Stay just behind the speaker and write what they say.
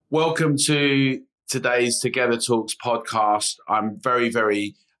Welcome to today's Together Talks podcast. I'm very,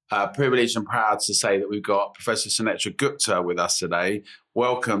 very privileged and proud to say that we've got Professor Sunetra Gupta with us today.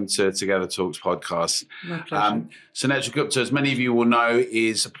 Welcome to Together Talks podcast. My pleasure. Sunetra Gupta, as many of you will know,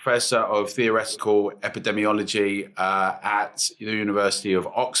 is a professor of theoretical epidemiology at the University of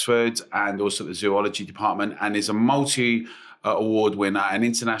Oxford and also the zoology department, and is a multi-award winner and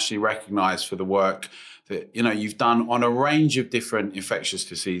internationally recognised for the work that you've done on a range of different infectious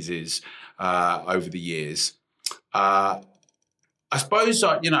diseases over the years. I suppose,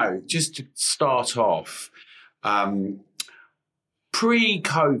 just to start off,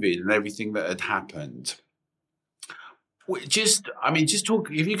 pre-COVID and everything that had happened, talk.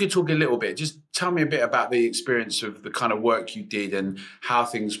 If you could talk a little bit, just tell me a bit about the experience of the kind of work you did and how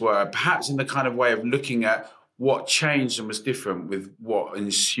things were, perhaps in the kind of way of looking at what changed and was different with what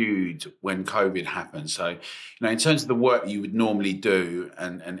ensued when COVID happened. So, in terms of the work you would normally do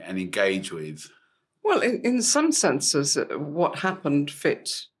and engage with. Well, in some senses, what happened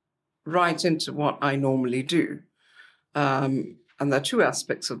fit right into what I normally do. And there are two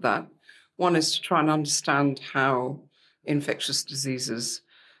aspects of that. One is to try and understand how infectious diseases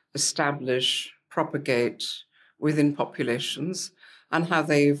establish, propagate within populations and how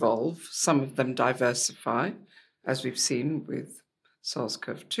they evolve. Some of them diversify, as we've seen with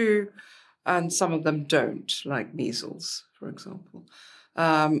SARS-CoV-2, and some of them don't, like measles, for example.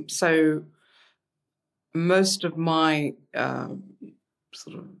 So most of my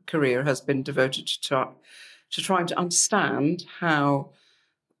sort of career has been devoted to trying to understand how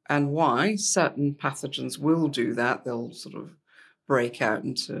and why certain pathogens will do that. They'll sort of break out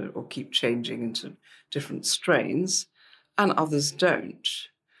into or keep changing into different strains, and others don't.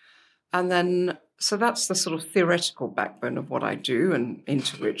 And then, so that's the sort of theoretical backbone of what I do, and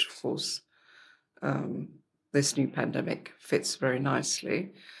into which, of course, this new pandemic fits very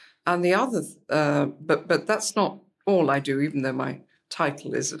nicely. And the other, but that's not all I do, even though my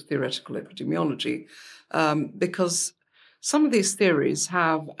title is of theoretical epidemiology, because some of these theories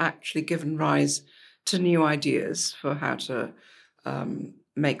have actually given rise to new ideas for how to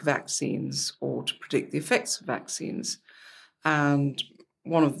make vaccines or to predict the effects of vaccines. And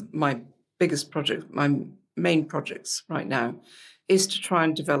one of my biggest projects, my main projects right now, is to try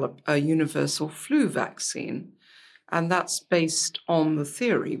and develop a universal flu vaccine. And that's based on the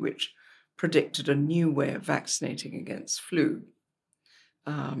theory which predicted a new way of vaccinating against flu.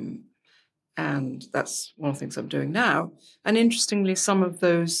 And that's one of the things I'm doing now. And interestingly, some of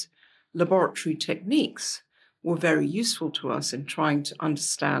those laboratory techniques were very useful to us in trying to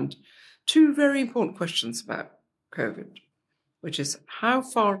understand two very important questions about COVID, which is how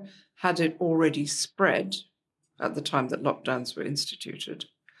far had it already spread at the time that lockdowns were instituted?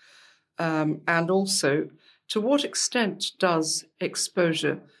 And also, to what extent does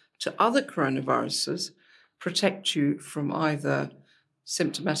exposure to other coronaviruses protect you from either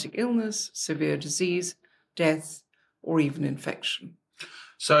symptomatic illness, severe disease, death, or even infection?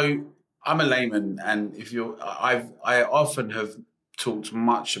 So I'm a layman, and I often have talked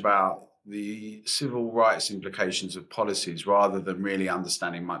much about the civil rights implications of policies rather than really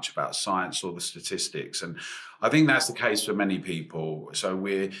understanding much about science or the statistics. And I think that's the case for many people. So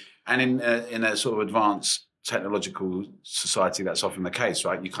in a sort of advanced technological society, that's often the case,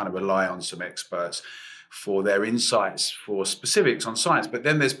 right? You kind of rely on some experts for their insights, for specifics on science. But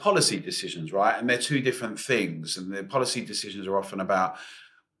then there's policy decisions, right? And they're two different things. And the policy decisions are often about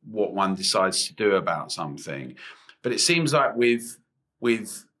what one decides to do about something. But it seems like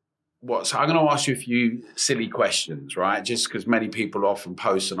so I'm going to ask you a few silly questions, right? Just because many people often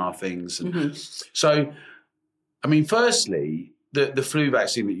post on our things. And So, firstly, the flu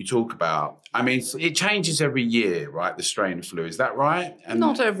vaccine that you talk about, it changes every year, right? The strain of flu, is that right? And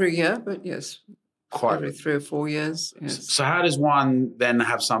not every year, but yes, every 3 or 4 years. Yes. So how does one then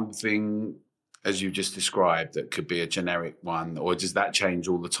have something, as you just described, that could be a generic one, or does that change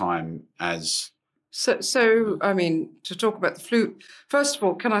all the time as... So, to talk about the flu, first of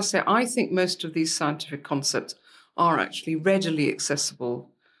all, can I say, I think most of these scientific concepts are actually readily accessible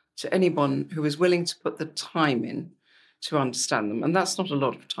to anyone who is willing to put the time in to understand them. And that's not a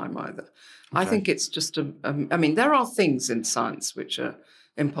lot of time either. Okay. I think it's just there are things in science which are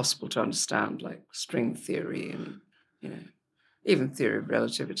impossible to understand, like string theory and, even theory of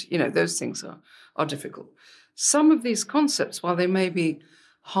relativity. Those things are difficult. Some of these concepts, while they may be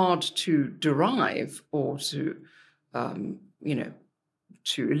hard to derive or to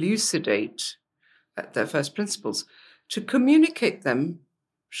elucidate at their first principles, to communicate them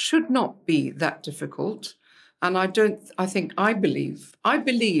should not be that difficult. And I believe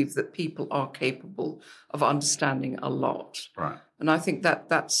that people are capable of understanding a lot. Right. And I think that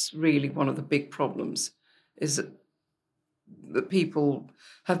that's really one of the big problems, is that people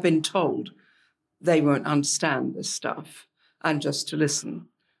have been told they won't understand this stuff and just to listen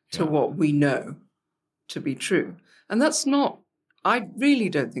to what we know to be true. And that's not, I really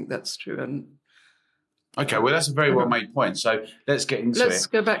don't think that's true. And okay, well, that's a very well-made point. So let's get into it. Let's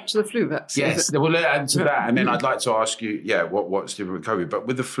go back to the flu vaccine. Yes, we'll add to that. And then I'd like to ask you, what's different with COVID? But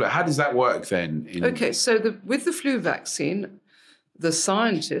with the flu, how does that work then? Okay, so with the flu vaccine, the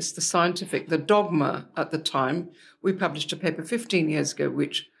dogma at the time, we published a paper 15 years ago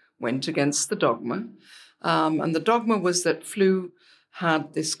which went against the dogma. And the dogma was that flu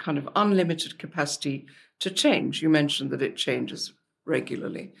had this kind of unlimited capacity to change. You mentioned that it changes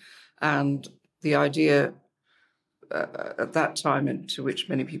regularly. And the idea at that time, and to which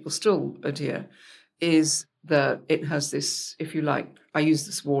many people still adhere, is that it has this, if you like, I use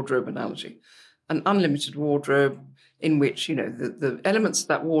this wardrobe analogy, an unlimited wardrobe in which, the elements of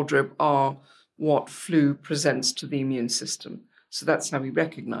that wardrobe are what flu presents to the immune system. So that's how we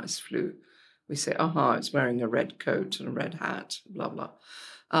recognize flu. We say, it's wearing a red coat and a red hat, blah, blah.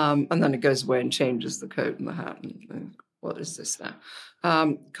 And then it goes away and changes the coat and the hat. And what is this now?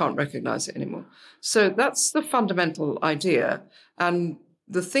 Can't recognize it anymore. So that's the fundamental idea. And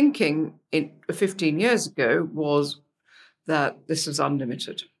the thinking 15 years ago was that this was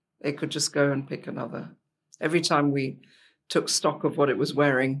unlimited. They could just go and pick another. Every time we took stock of what it was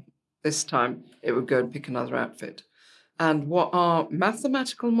wearing this time, it would go and pick another outfit. And what our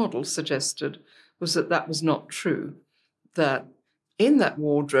mathematical model suggested was that that was not true, that in that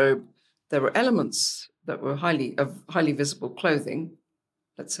wardrobe, there were elements that were highly visible clothing,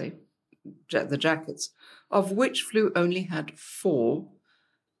 let's say the jackets, of which flu only had 4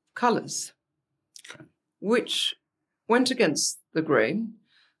 colours, which went against the grain,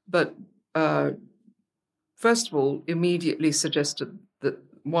 but first of all, immediately suggested that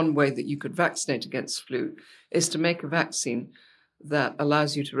one way that you could vaccinate against flu is to make a vaccine that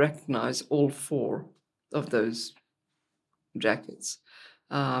allows you to recognize all 4 of those jackets.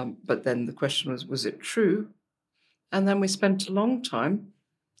 But then the question was it true? And then we spent a long time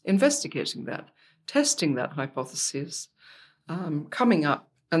investigating that, testing that hypothesis, coming up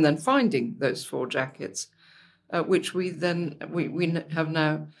and then finding those 4 jackets, which we have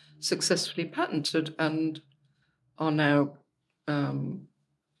now successfully patented and are now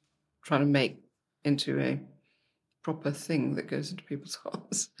trying to make into a proper thing that goes into people's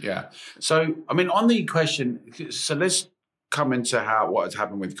hearts. Yeah. So, on the question, so let's come into what has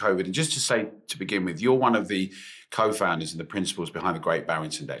happened with COVID. And just to say, to begin with, you're one of the co-founders and the principals behind the Great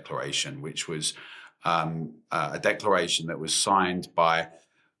Barrington Declaration, which was a declaration that was signed by,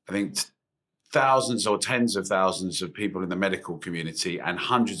 I think, thousands or tens of thousands of people in the medical community and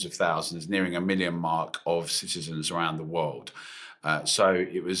hundreds of thousands, nearing 1 million mark of citizens around the world. So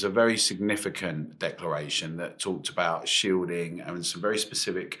it was a very significant declaration that talked about shielding and some very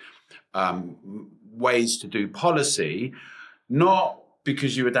specific ways to do policy, not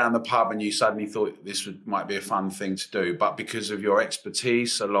because you were down the pub and you suddenly thought this might be a fun thing to do, but because of your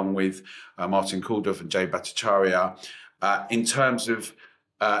expertise, along with Martin Kulldorff and Jay Bhattacharya, in terms of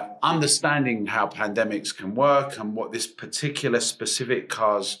understanding how pandemics can work and what this particular specific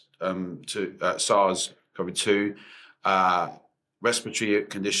SARS-CoV-2 respiratory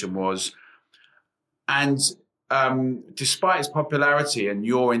condition was. And despite its popularity and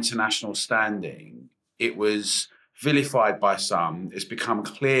your international standing, it was vilified by some. It's become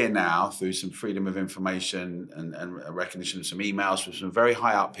clear now through some freedom of information and recognition of some emails from some very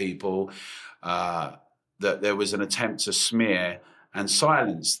high up people that there was an attempt to smear and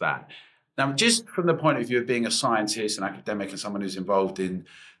silence that. Now, just from the point of view of being a scientist, an academic, and someone who's involved in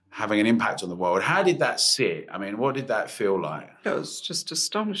having an impact on the world, how did that sit? What did that feel like? It was just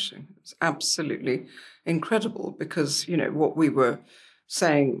astonishing. It was absolutely incredible because, what we were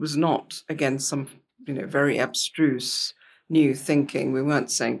saying was not, again, some, very abstruse new thinking. We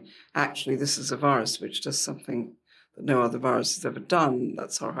weren't saying, actually, this is a virus which does something that no other virus has ever done.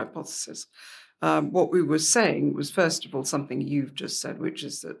 That's our hypothesis. What we were saying was, first of all, something you've just said, which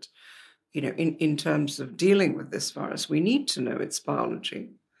is that, in terms of dealing with this virus, we need to know its biology,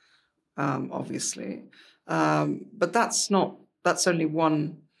 obviously. But that's only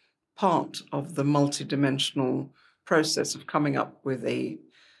one part of the multidimensional process of coming up with a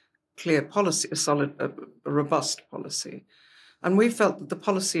clear policy, a robust policy. And we felt that the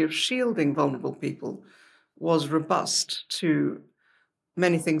policy of shielding vulnerable people was robust to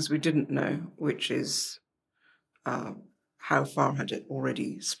many things we didn't know, which is how far had it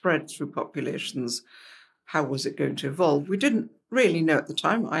already spread through populations, how was it going to evolve. We didn't really know at the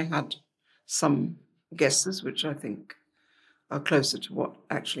time. I had some guesses, which I think are closer to what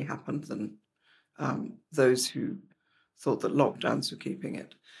actually happened than those who thought that lockdowns were keeping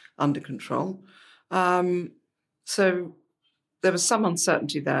it under control. So there was some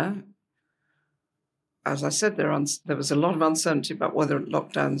uncertainty there. As I said, there was a lot of uncertainty about whether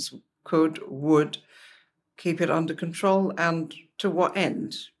lockdowns would keep it under control and to what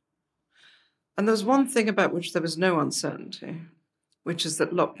end. And there was one thing about which there was no uncertainty, which is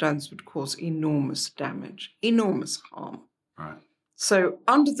that lockdowns would cause enormous damage, enormous harm. Right. So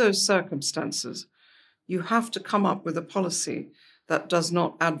under those circumstances, you have to come up with a policy that does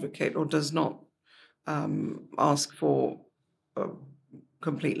not advocate or does not ask for a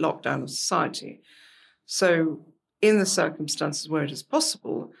complete lockdown of society. So in the circumstances where it is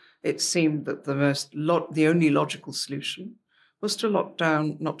possible, it seemed that the only logical solution was to lock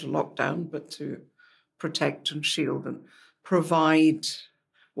down, not to lock down, but to protect and shield and provide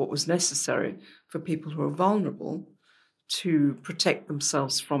what was necessary for people who are vulnerable to protect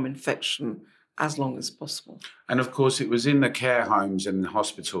themselves from infection as long as possible. And of course, it was in the care homes and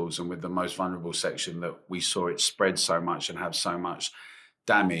hospitals and with the most vulnerable section that we saw it spread so much and have so much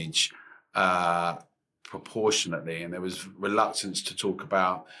damage proportionately. And there was reluctance to talk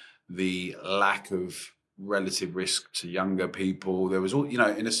about the lack of relative risk to younger people. There was all,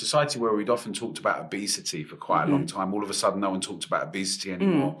 in a society where we'd often talked about obesity for quite a long time, all of a sudden no one talked about obesity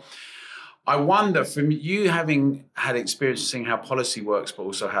anymore. I wonder, from you having had experience of seeing how policy works, but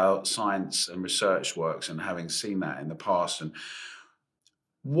also how science and research works and having seen that in the past, and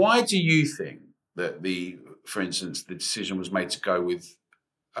why do you think that for instance, the decision was made to go with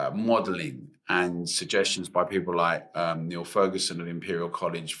modelling and suggestions by people like Neil Ferguson at Imperial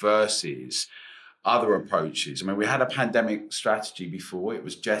College versus other approaches? I mean, we had a pandemic strategy before, it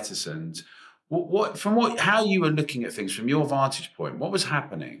was jettisoned. How you were looking at things from your vantage point, what was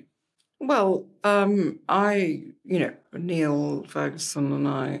happening? Well, Neil Ferguson and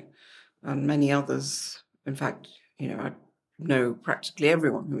I and many others, in fact, I know practically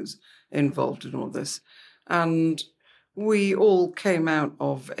everyone who was involved in all this. And we all came out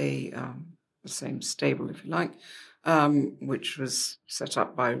of the same stable, if you like, which was set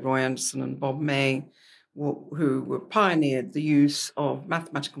up by Roy Anderson and Bob May, who were pioneered the use of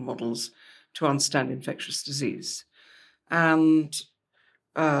mathematical models to understand infectious disease. And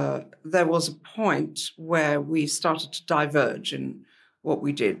there was a point where we started to diverge in what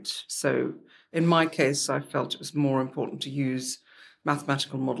we did. So in my case, I felt it was more important to use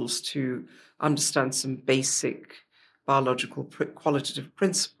mathematical models to understand some basic biological qualitative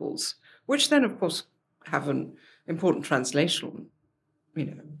principles, which then, of course, have an important translational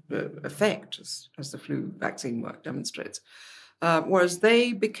effect, as the flu vaccine work demonstrates. Whereas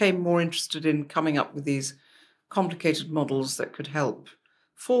they became more interested in coming up with these complicated models that could help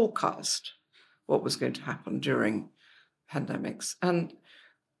forecast what was going to happen during pandemics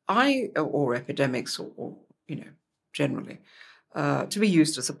or epidemics or generally, to be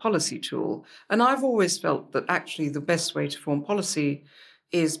used as a policy tool. And I've always felt that actually the best way to form policy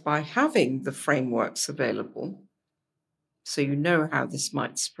is by having the frameworks available so you know how this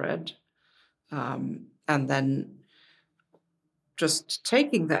might spread, and then just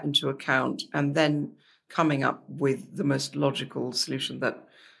taking that into account and then coming up with the most logical solution that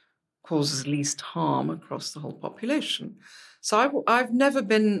causes least harm across the whole population. So I've never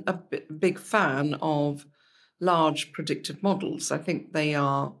been a big fan of large predictive models. I think they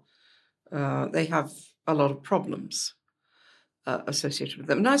have a lot of problems associated with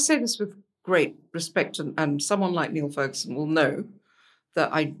them. And I say this with great respect, and someone like Neil Ferguson will know that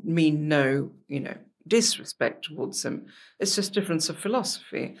I mean no, disrespect towards him. It's just difference of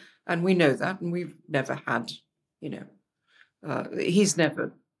philosophy, and we know that, and we've never had, he's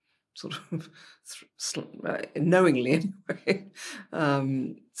never sort of knowingly anyway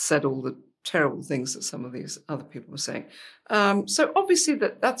said all the terrible things that some of these other people were saying. So obviously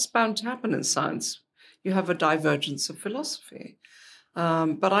that's bound to happen in science. You have a divergence of philosophy.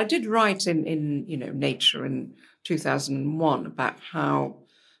 But I did write in Nature in 2001 about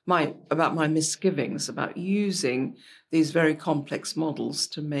my misgivings about using these very complex models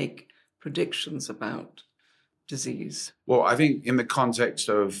to make predictions about disease. Well, I think in the context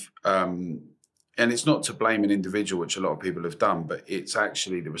of, and it's not to blame an individual, which a lot of people have done, but it's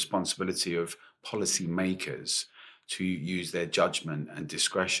actually the responsibility of policy makers to use their judgment and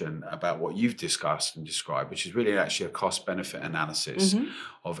discretion about what you've discussed and described, which is really actually a cost-benefit analysis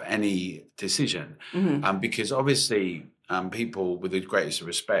of any decision. Because obviously people, with the greatest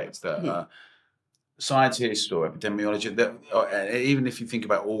respect, that scientists or epidemiologists, even if you think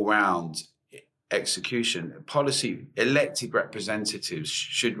about all-round execution. Policy, elected representatives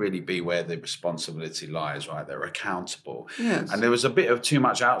should really be where the responsibility lies, right? They're accountable. Yes. And there was a bit of too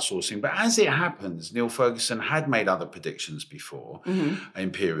much outsourcing. But as it happens, Neil Ferguson had made other predictions before,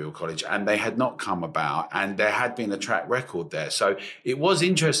 Imperial College, and they had not come about. And there had been a track record there. So it was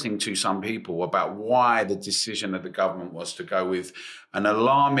interesting to some people about why the decision of the government was to go with an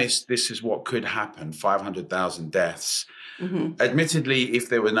alarmist, this is what could happen, 500,000 deaths. Admittedly, if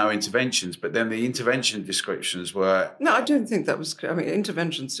there were no interventions, but then the intervention descriptions were... No, I don't think that was... I mean,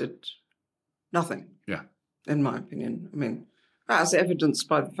 interventions did nothing, in my opinion. I mean, as evidenced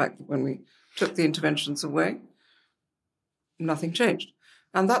by the fact that when we took the interventions away, nothing changed.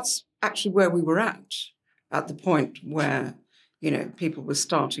 And that's actually where we were at the point where, people were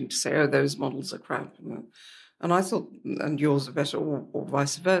starting to say, oh, those models are crap. And I thought, and yours are better, or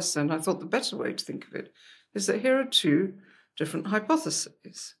vice versa, and I thought the better way to think of it is that here are two different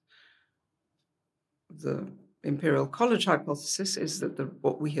hypotheses. The Imperial College hypothesis is that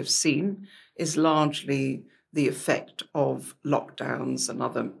what we have seen is largely the effect of lockdowns and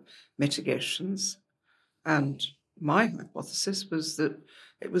other mitigations. And my hypothesis was that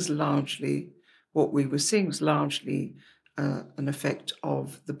it was largely, what we were seeing was largely an effect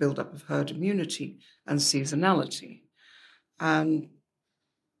of the build-up of herd immunity and seasonality. And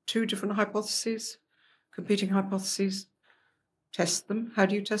two different hypotheses, competing hypotheses, test them. How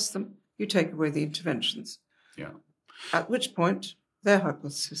do you test them? You take away the interventions. Yeah. At which point, their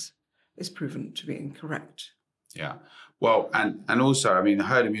hypothesis is proven to be incorrect. Yeah. Well, and also, I mean,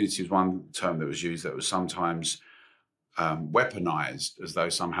 herd immunity is one term that was used that was sometimes weaponized as though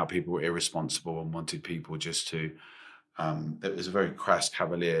somehow people were irresponsible and wanted people just to... It was a very crass,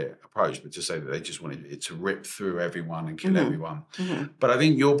 cavalier approach, but to say that they just wanted it to rip through everyone and kill everyone. But I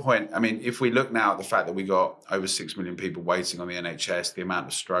think your point, I mean, if we look now at the fact that we got over 6 million people waiting on the NHS, the amount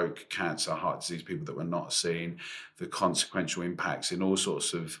of stroke, cancer, heart disease people that were not seen, the consequential impacts in all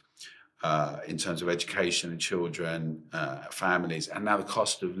sorts of, in terms of education and children, families, and now the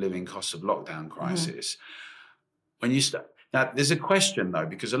cost of living, cost of lockdown crisis. When you start... Now, there's a question, though,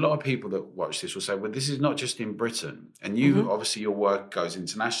 because a lot of people that watch this will say, well, this is not just in Britain. And you, obviously, your work goes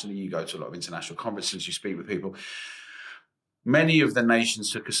internationally. You go to a lot of international conferences. You speak with people. Many of the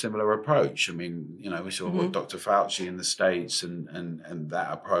nations took a similar approach. I mean, we saw Dr. Fauci in the States and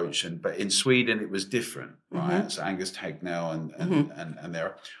that approach. But in Sweden, it was different, right? So Angus Tegnell and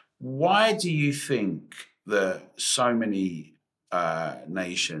there. Why do you think that so many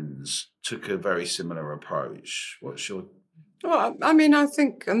nations took a very similar approach? What's your... Well, I mean, I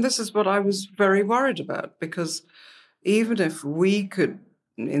think, and this is what I was very worried about, because even if we could,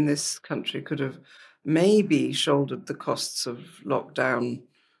 in this country, could have maybe shouldered the costs of lockdown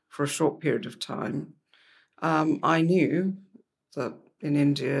for a short period of time, I knew that in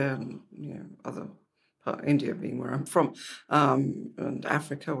India and India being where I'm from, and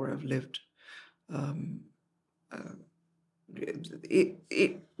Africa where I've lived,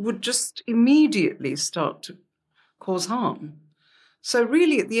 it would just immediately start to cause harm. So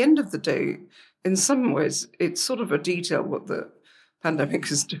really, at the end of the day, in some ways, it's sort of a detail what the pandemic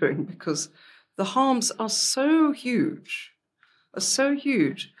is doing, because the harms are so huge, I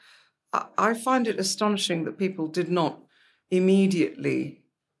find it astonishing that people did not immediately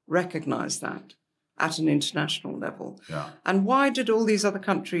recognize that at an international level. Yeah. And why did all these other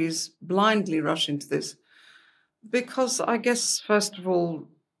countries blindly rush into this? Because I guess, first of all,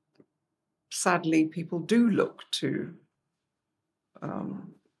 sadly, people do look to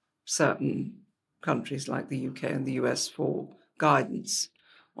certain countries like the UK and the US for guidance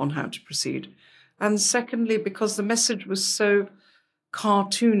on how to proceed. And secondly, because the message was so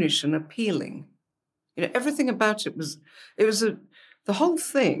cartoonish and appealing. Everything about it was the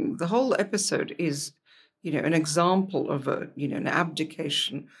whole episode is, an example of an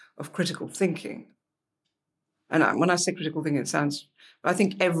abdication of critical thinking. And when I say critical thinking, I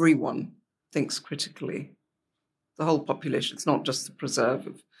think everyone thinks critically. The whole population. It's not just the preserve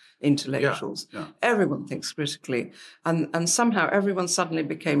of intellectuals. Yeah. Everyone thinks critically. And somehow everyone suddenly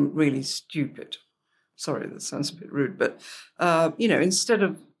became really stupid. Sorry, that sounds a bit rude. But, instead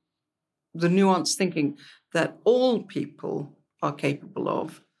of the nuanced thinking that all people are capable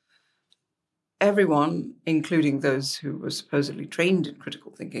of, everyone, including those who were supposedly trained in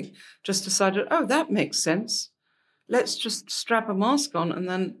critical thinking, just decided, oh, that makes sense. Let's just strap a mask on and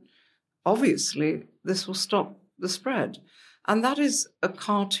then obviously this will stop the spread. And that is a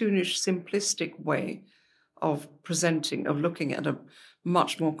cartoonish, simplistic way of looking at a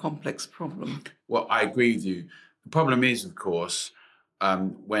much more complex problem. Well, I agree with you. The problem is, of course,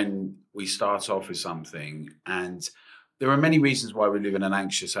 when we start off with something and there are many reasons why we live in an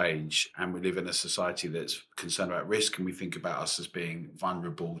anxious age and we live in a society that's concerned about risk, and we think about us as being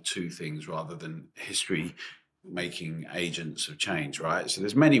vulnerable to things rather than history-making agents of change, right? So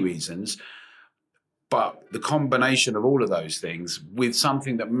there's many reasons, but the combination of all of those things with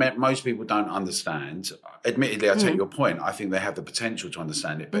something that most people don't understand, admittedly, I take your point, I think they have the potential to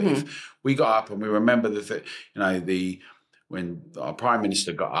understand it, but if we got up and we remember when our Prime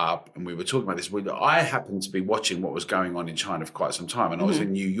Minister got up and we were talking about this, I happened to be watching what was going on in China for quite some time. And I was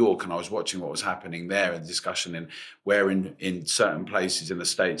in New York and I was watching what was happening there and discussion in where in certain places in the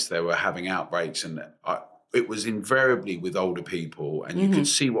States they were having outbreaks. And it was invariably with older people, and you could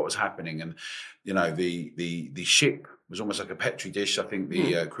see what was happening. And, the ship was almost like a Petri dish. I think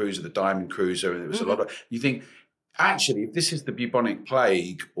the cruiser, the Diamond Cruiser, and it was a lot of, you think, actually, if this is the bubonic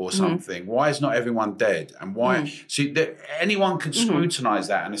plague or something, why is not everyone dead? And why? So anyone can scrutinise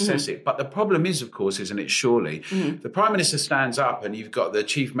that and assess it. But the problem is, of course, isn't it, surely, the Prime Minister stands up and you've got the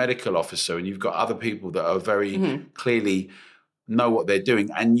Chief Medical Officer and you've got other people that are very clearly know what they're doing.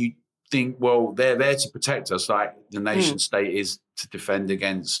 And you think, well, they're there to protect us like the nation state is to defend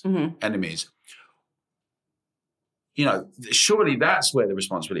against enemies. Surely that's where the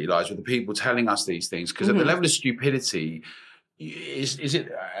responsibility lies, with the people telling us these things. Because at the level of stupidity, is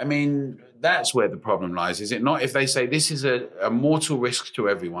it? I mean, that's where the problem lies, is it not? If they say this is a mortal risk to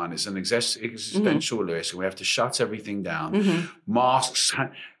everyone, it's an existential risk, and we have to shut everything down. Masks.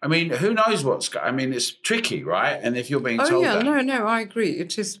 I mean, who knows it's tricky, right? And if you're being told that, no, I agree.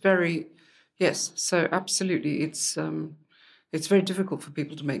 It is very, yes. So absolutely, it's very difficult for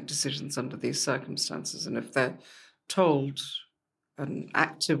people to make decisions under these circumstances, and if they're told and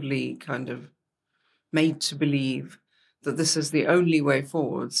actively kind of made to believe that this is the only way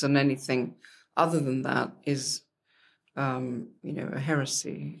forwards and anything other than that is, a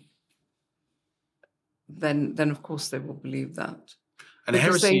heresy, then of course they will believe that. And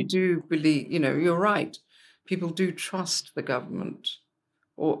because heresy, they do believe, you're right. People do trust the government,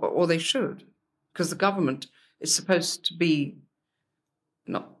 or they should, because the government is supposed to be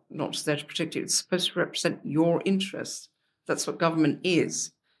not just there to protect you. It's supposed to represent your interests. That's what government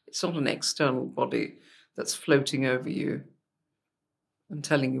is. It's not an external body that's floating over you and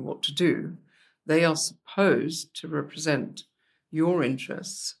telling you what to do. They are supposed to represent your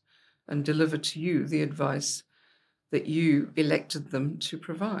interests and deliver to you the advice that you elected them to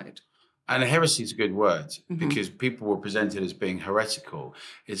provide. And heresy is a good word, because people were presented as being heretical.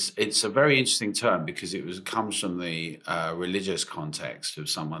 It's a very interesting term because comes from the religious context of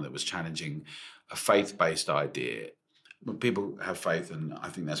someone that was challenging a faith-based idea. People have faith, and I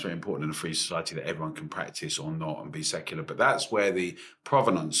think that's very important in a free society, that everyone can practice or not and be secular. But that's where the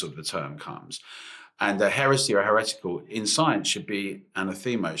provenance of the term comes. And a heresy or heretical in science should be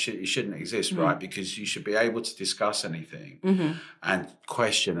anathema. It shouldn't exist, right? Because you should be able to discuss anything and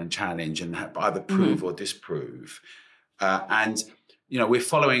question and challenge and either prove or disprove. And we're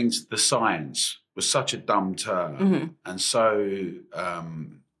following the science was such a dumb term and so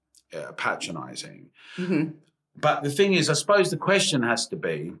patronising. But the thing is, I suppose the question has to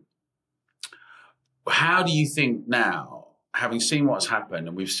be, how do you think now, having seen what's happened,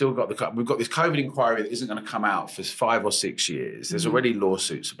 and we've this COVID inquiry that isn't going to come out for 5 or 6 years. There's already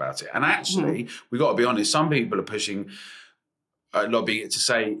lawsuits about it. And actually, we've got to be honest, some people are pushing, lobbying it to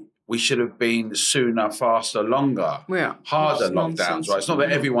say we should have been sooner, faster, longer, harder lockdowns, right? It's not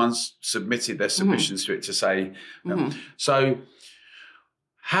that everyone's submitted their submissions to it to say. So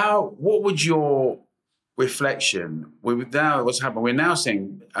what would your reflection, what's happened, we're now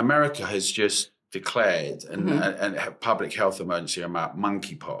seeing America has just declared a public health emergency about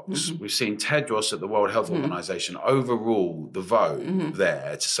monkeypox. We've seen Tedros at the World Health Organization overrule the vote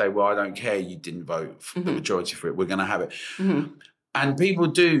there to say, well, I don't care, you didn't vote for the majority for it, we're going to have it. And people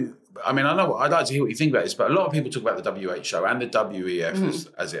do, I'd like to hear what you think about this, but a lot of people talk about the WHO and the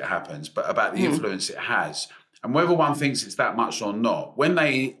WEF as it happens, but about the influence it has. And whether one thinks it's that much or not, when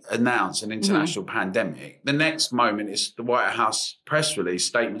they announce an international pandemic, the next moment is the White House press release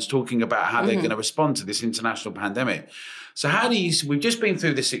statements talking about how they're going to respond to this international pandemic. So we've just been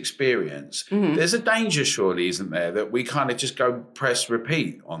through this experience. There's a danger, surely, isn't there, that we kind of just go press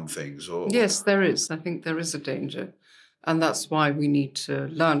repeat on things? Yes, there is. I think there is a danger. And that's why we need to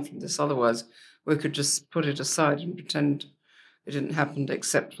learn from this. Otherwise, we could just put it aside and pretend it didn't happen,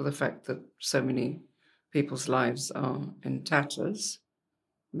 except for the fact that so many people's lives are in tatters,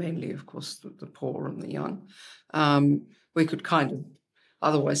 mainly, of course, the poor and the young. We could kind of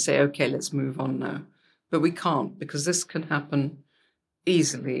otherwise say, okay, let's move on now. But we can't, because this can happen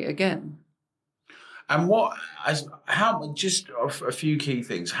easily again. And just a few key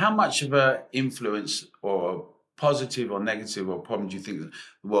things, how much of an influence or positive or negative or problem do you think the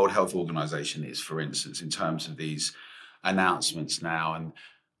World Health Organization is, for instance, in terms of these announcements now? And,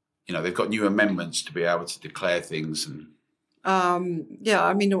 they've got new amendments to be able to declare things. And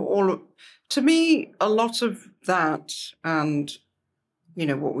to me, a lot of that and,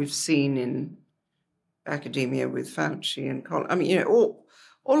 what we've seen in academia with Fauci and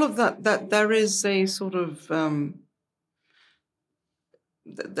all of that there is a sort of,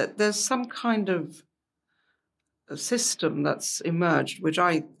 that there's some kind of a system that's emerged, which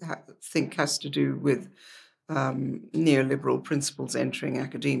I think has to do with neoliberal principles entering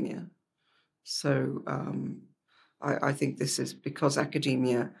academia. So I think this is because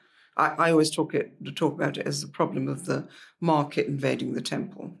academia, I always talk about it as the problem of the market invading the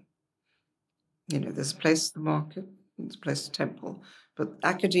temple. There's a place to the market, there's a place to the temple, but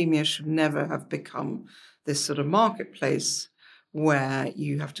academia should never have become this sort of marketplace where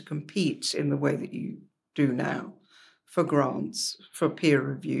you have to compete in the way that you do now for grants, for peer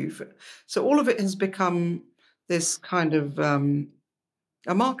review. So all of it has become this kind of a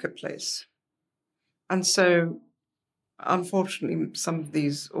marketplace. And so, unfortunately, some of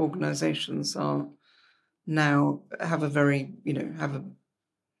these organizations are now have a very, have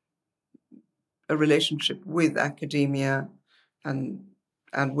a relationship with academia and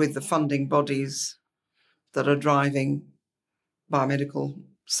with the funding bodies that are driving biomedical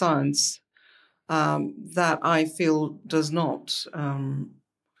science that I feel does not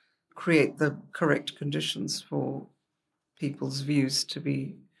create the correct conditions for people's views to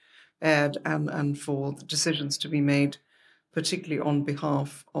be aired and for the decisions to be made, particularly on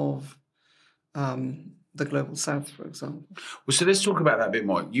behalf of the Global South, for example. Well, so let's talk about that a bit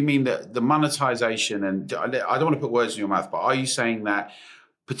more. You mean that the monetization, and I don't want to put words in your mouth, but are you saying that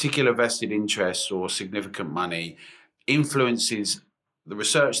particular vested interests or significant money influences the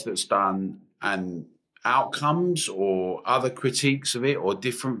research that's done and outcomes or other critiques of it or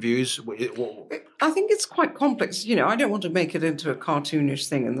different views? I think it's quite complex. I don't want to make it into a cartoonish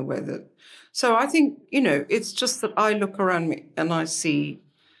thing in the way that... So I think, it's just that I look around me and I see,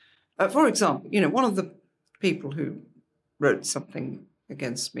 for example, one of the people who wrote something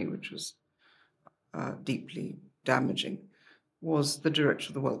against me, which was deeply damaging, was the director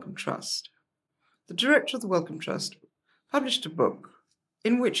of the Wellcome Trust. The director of the Wellcome Trust published a book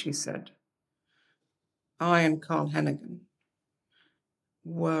in which he said, I and Carl Hennigan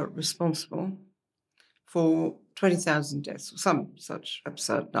were responsible for 20,000 deaths, some such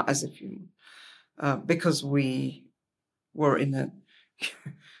absurd, not as if because we were in a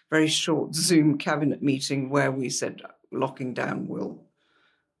very short Zoom cabinet meeting where we said locking down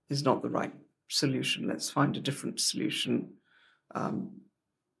is not the right solution. Let's find a different solution,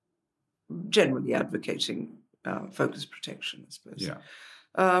 generally advocating focus protection, I suppose. Yeah.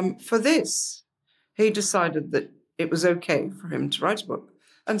 For this, he decided that it was okay for him to write a book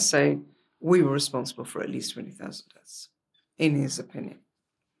and say we were responsible for at least 20,000 deaths, in his opinion.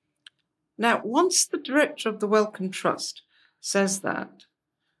 Now, once the director of the Wellcome Trust says that,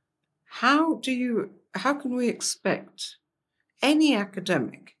 how can we expect any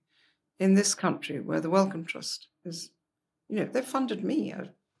academic in this country where the Wellcome Trust is, they funded me.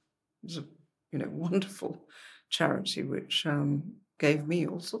 It was a, wonderful charity which gave me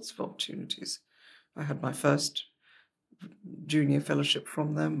all sorts of opportunities. I had my first junior fellowship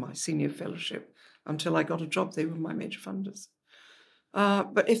from them, my senior fellowship, until I got a job. They were my major funders.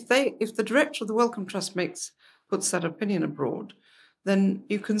 But if the director of the Wellcome Trust puts that opinion abroad, then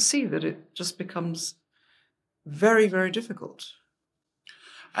you can see that it just becomes very, very difficult.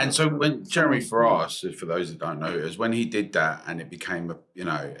 And so when Jeremy Farrar, for those that don't know, is when he did that and it became but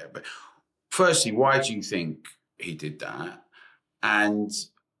firstly, why do you think he did that? And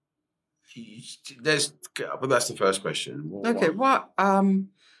that's the first question. Okay, well,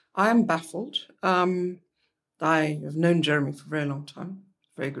 I am baffled. I have known Jeremy for a very long time,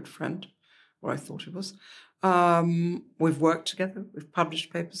 very good friend, or I thought he was. We've worked together. We've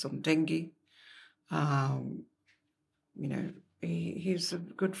published papers on dengue. He's a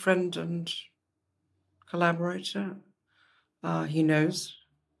good friend and collaborator. He knows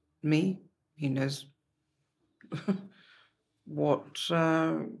me. He knows what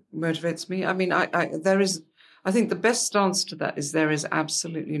motivates me. I mean, I think the best answer to that is there is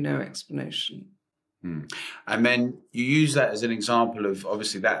absolutely no explanation. And then you use that as an example of,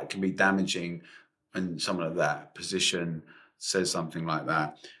 obviously that can be damaging when someone of that position says something like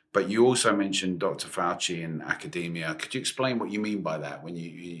that. But you also mentioned Dr. Fauci in academia. Could you explain what you mean by that when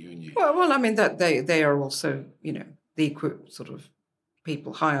you... Well, I mean that they are also, the sort of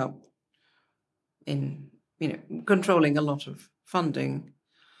people high up in, controlling a lot of funding.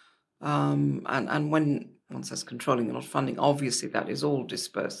 And when one says controlling and not funding, obviously that is all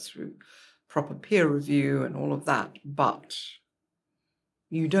dispersed through proper peer review and all of that, but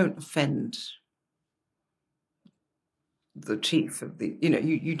you don't offend the chief of the,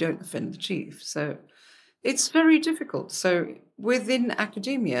 you don't offend the chief. So it's very difficult. So within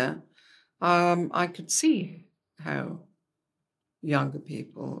academia, I could see how younger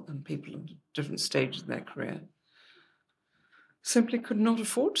people and people at different stages of their career simply could not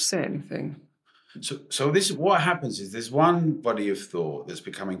afford to say anything. So this, what happens is there's one body of thought that's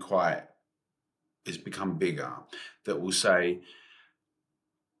become bigger, that will say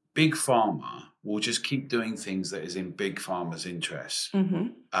big pharma will just keep doing things that is in big pharma's interests.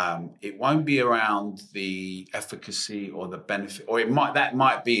 Mm-hmm. It won't be around the efficacy or the benefit, or that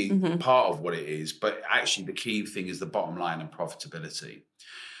might be mm-hmm. part of what it is, but actually the key thing is the bottom line and profitability.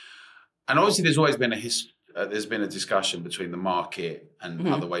 And obviously there's always been there's been a discussion between the market and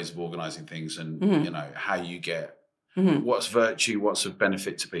mm-hmm. other ways of organising things, and mm-hmm. how you get mm-hmm. what's virtue, what's of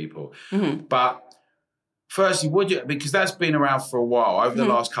benefit to people. Mm-hmm. But firstly, because that's been around for a while, over the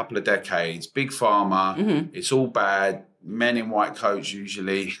mm-hmm. last couple of decades, big pharma, mm-hmm. it's all bad. Men in white coats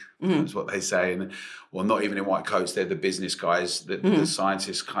usually, mm-hmm. that's what they say, or not even in white coats, they're the business guys, mm-hmm. the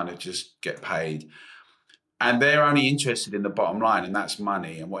scientists kind of just get paid. And they're only interested in the bottom line, and that's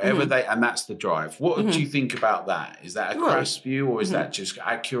money, and whatever mm-hmm. and that's the drive. What mm-hmm. do you think about that? Is that a crass view, or is mm-hmm. that just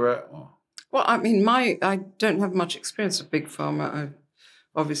accurate? Or? Well, I mean, I don't have much experience of big pharma. I've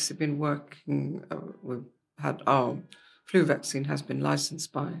obviously been working, our flu vaccine has been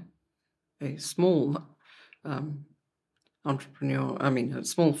licensed by a small a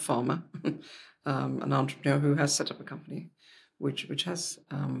small farmer, an entrepreneur who has set up a company which has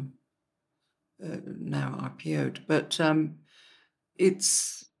now IPO'd. But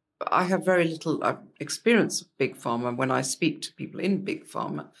I have very little experience of big pharma. When I speak to people in big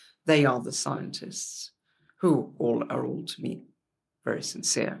pharma, they are the scientists who are all to me very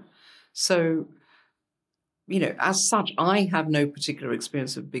sincere. So, as such, I have no particular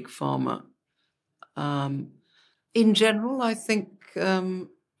experience of big pharma. In general, I think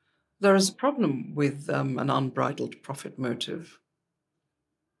there is a problem with an unbridled profit motive.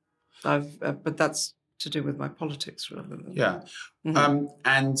 But that's to do with my politics rather than... Yeah.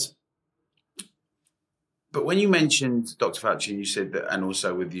 Mm-hmm. But when you mentioned Dr. Fauci, and you said that, and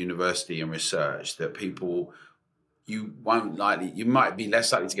also with the university and research, that people, you might be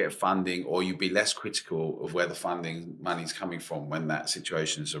less likely to get funding, or you'd be less critical of where the funding money's coming from when that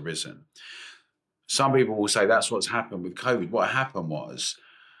situation has arisen. Some people will say that's what's happened with COVID. What happened was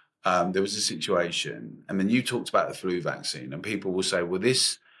there was a situation, and then you talked about the flu vaccine, and people will say, well,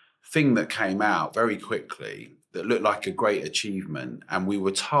 this thing that came out very quickly that looked like a great achievement, and we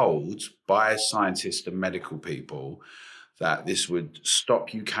were told by scientists and medical people that this would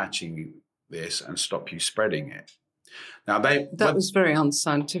stop you catching this and stop you spreading it. Now that was very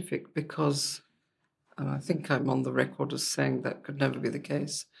unscientific, because I think I'm on the record as saying that could never be the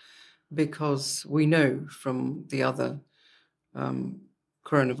case, because we know from the other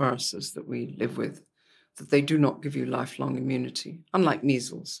coronaviruses that we live with that they do not give you lifelong immunity, unlike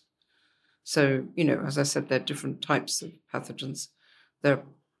measles. So, as I said, there are different types of pathogens. There are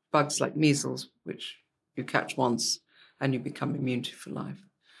bugs like measles, which you catch once and you become immune to for life.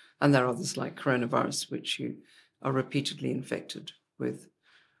 And there are others like coronavirus, which you are repeatedly infected with.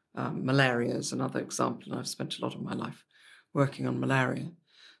 Malaria is another example, and I've spent a lot of my life working on malaria.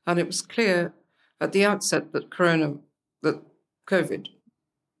 And it was clear at the outset that COVID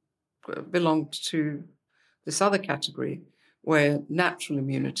belonged to this other category where natural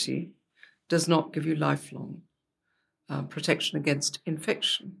immunity does not give you lifelong protection against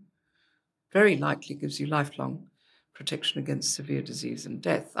infection. Very likely gives you lifelong protection against severe disease and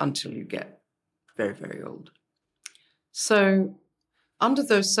death until you get very, very old. So under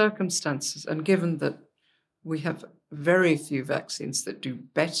those circumstances, and given that we have very few vaccines that do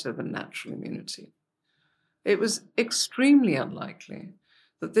better than natural immunity, it was extremely unlikely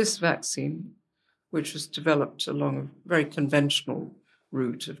that this vaccine, which was developed along a very conventional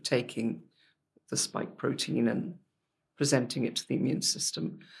route of taking the spike protein and presenting it to the immune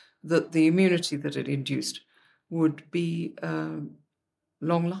system, that the immunity that it induced would be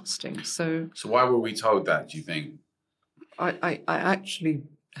long-lasting. So why were we told that, do you think? I actually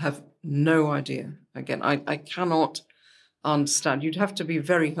have no idea. Again, I cannot understand. You'd have to be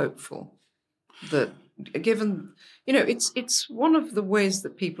very hopeful that, given, it's one of the ways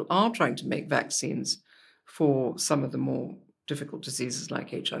that people are trying to make vaccines for some of the more difficult diseases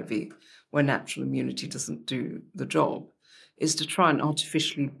like HIV, where natural immunity doesn't do the job, is to try and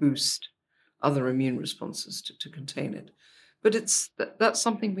artificially boost other immune responses to contain it. But that's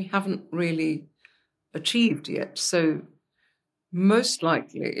something we haven't really achieved yet. So most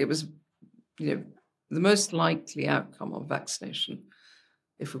likely it was, the most likely outcome of vaccination,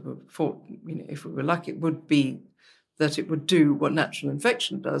 if we were lucky, would be that it would do what natural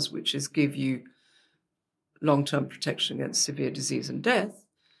infection does, which is give you long-term protection against severe disease and death,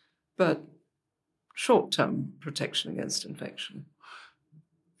 but short-term protection against infection.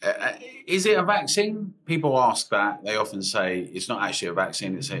 Is it a vaccine? People ask that. They often say it's not actually a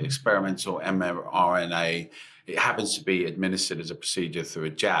vaccine, it's an experimental mRNA. It happens to be administered as a procedure through a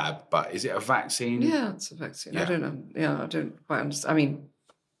jab, but is it a vaccine? Yeah, it's a vaccine. Yeah. I don't know. Yeah, I don't quite understand. I mean,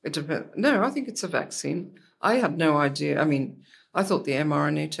 it depends. No, I think it's a vaccine. I had no idea. I mean, I thought the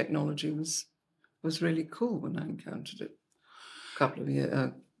mRNA technology was really cool when I encountered it a couple of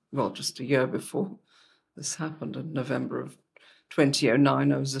years, just a year before this happened in November of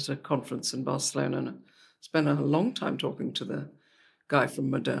 2009. I was at a conference in Barcelona and I spent a long time talking to the guy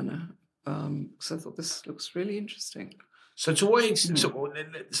from Moderna because I thought this looks really interesting. So to what extent,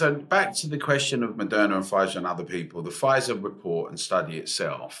 so back to the question of Moderna and Pfizer and other people, the Pfizer report and study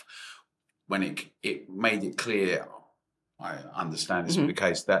itself, when it made it clear, I understand this to be the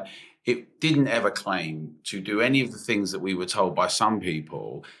case, that it didn't ever claim to do any of the things that we were told by some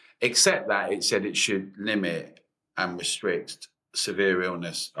people, except that it said it should limit and restrict severe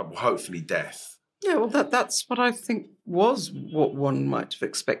illness, hopefully death. Yeah, well, that's what I think was what one might have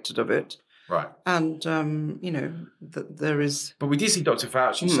expected of it. Right. And, that there is... But we did see Dr.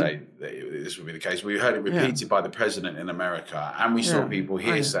 Fauci say that this would be the case. We heard it repeated by the president in America, and we saw people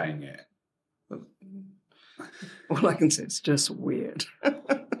here saying it. All I can say is just weird.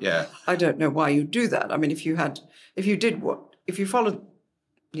 Yeah. I don't know why you do that. I mean, if you followed,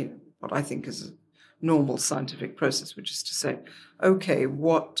 what I think is a normal scientific process, which is to say, okay,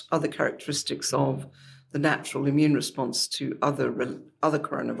 what are the characteristics of the natural immune response to other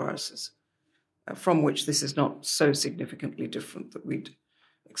coronaviruses, from which this is not so significantly different that we'd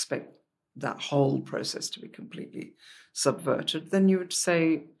expect that whole process to be completely subverted, then you would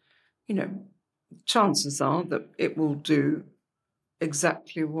say, chances are that it will do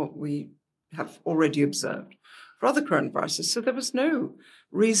exactly what we have already observed for other coronaviruses. So there was no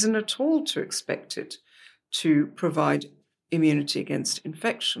reason at all to expect it to provide immunity against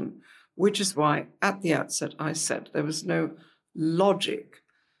infection, which is why at the outset I said there was no logic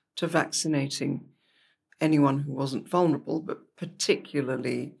to vaccinating anyone who wasn't vulnerable, but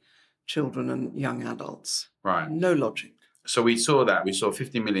particularly children and young adults. Right. No logic. So we saw that. We saw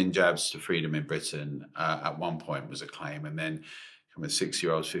 50 million jabs to freedom in Britain at one point was a claim. And then with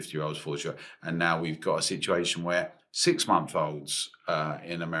 6-year-olds, 50-year-olds, 40-year-olds. And now we've got a situation where 6-month-olds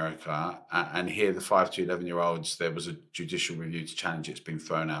in America, and here the 5 to 11-year-olds, there was a judicial review to challenge it. It's been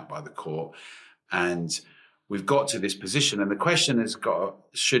thrown out by the court. And we've got to this position. And the question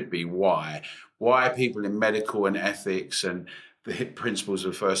should be why? Why are people in medical and ethics and the principles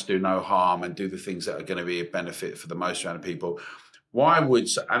of first do no harm and do the things that are going to be a benefit for the most amount of people? Why would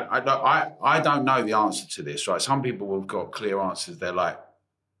I don't know the answer to this, right? Some people have got clear answers. They're like,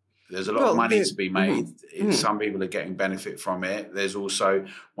 there's a lot of money to be made. Some people are getting benefit from it. There's also,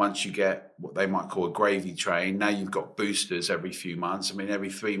 once you get what they might call a gravy train, now you've got boosters every few months. I mean, every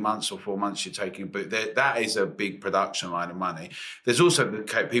 3 months or 4 months you're taking a booster. That is a big production line of money. There's also,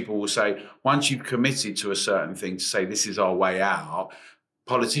 people will say, once you've committed to a certain thing to say this is our way out,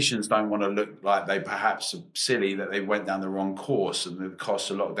 politicians don't want to look like they perhaps are silly that they went down the wrong course and the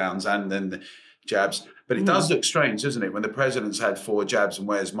cost of lockdowns and then the jabs. But it does look strange, doesn't it, when the president's had 4 jabs and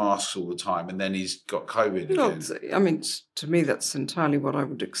wears masks all the time and then he's got COVID again? I mean, to me, that's entirely what I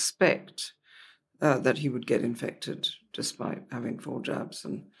would expect, that he would get infected just by having 4 jabs.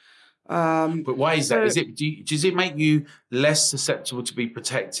 And but why is that? Does it make you less susceptible to be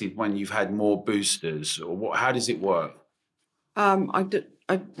protected when you've had more boosters? Or how does it work? I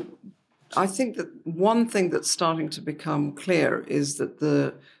think that one thing that's starting to become clear is that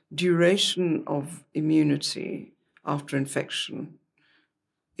the duration of immunity after infection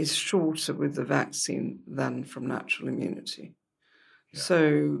is shorter with the vaccine than from natural immunity. Yeah.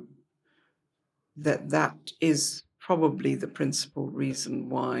 So that is probably the principal reason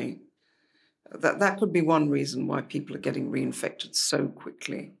why, that could be one reason why people are getting reinfected so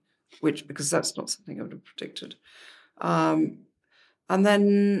quickly, because that's not something I would have predicted. And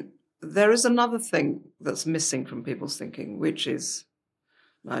then there is another thing that's missing from people's thinking, which is,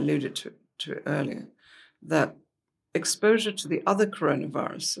 I alluded to it earlier, that exposure to the other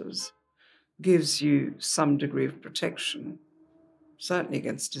coronaviruses gives you some degree of protection, certainly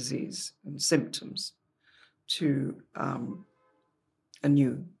against disease and symptoms, to a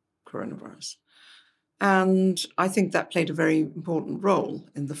new coronavirus. And I think that played a very important role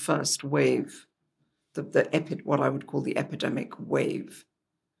in the first wave what I would call the epidemic wave,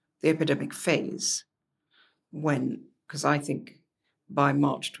 the epidemic phase, because I think by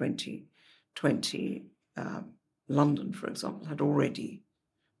March 2020, London, for example, had already,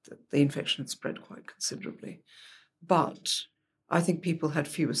 the infection had spread quite considerably. But I think people had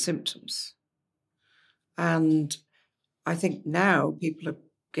fewer symptoms. And I think now people are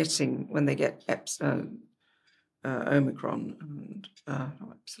getting, when they get Omicron, and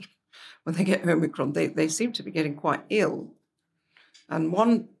when they get Omicron, they seem to be getting quite ill. And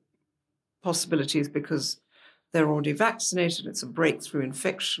one possibility is because they're already vaccinated, it's a breakthrough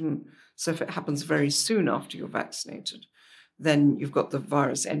infection. So if it happens very soon after you're vaccinated, then you've got the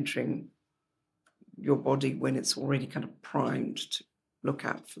virus entering your body when it's already kind of primed to look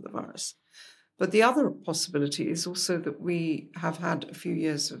out for the virus. But the other possibility is also that we have had a few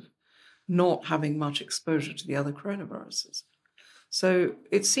years of not having much exposure to the other coronaviruses. So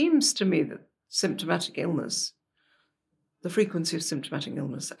it seems to me that symptomatic illness, the frequency of symptomatic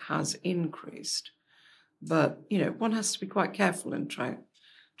illness has increased. But, one has to be quite careful and try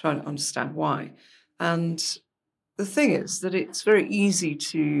to understand why. And the thing is that it's very easy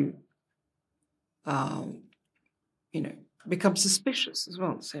to, become suspicious as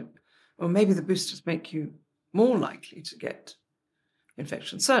well. So, well, maybe the boosters make you more likely to get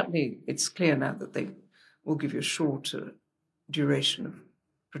infection. Certainly, it's clear now that they will give you a shorter duration of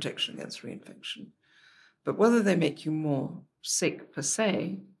protection against reinfection. But whether they make you more sick per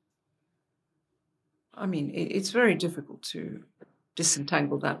se, it's very difficult to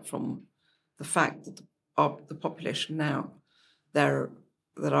disentangle that from the fact that the population now, that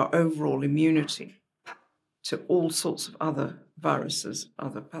our overall immunity to all sorts of other viruses,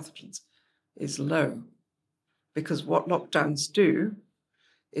 other pathogens, is low. Because what lockdowns do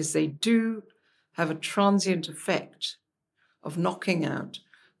is they do have a transient effect of knocking out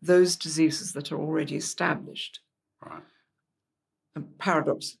those diseases that are already established. Right. And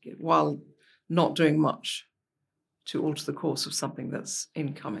paradoxically, while not doing much to alter the course of something that's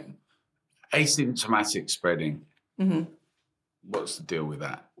incoming. Asymptomatic spreading. Mm-hmm. What's the deal with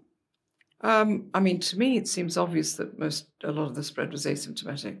that? To me, it seems obvious that a lot of the spread was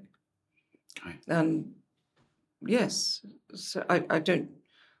asymptomatic. Okay. And yes, so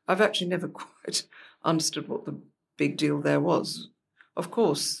I've actually never quite understood what the big deal there was. Of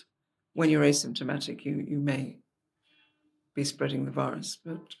course, when you're asymptomatic, you may be spreading the virus,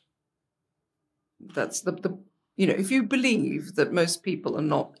 but that's if you believe that most people are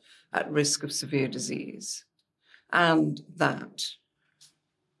not at risk of severe disease and that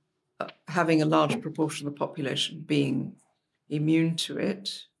having a large proportion of the population being immune to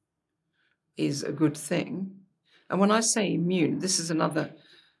it is a good thing. And when I say immune, this is a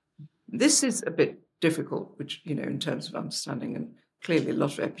bit difficult, which, in terms of understanding, and clearly a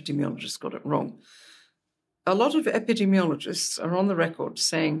lot of epidemiologists got it wrong. A lot of epidemiologists are on the record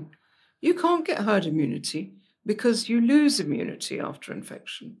saying you can't get herd immunity because you lose immunity after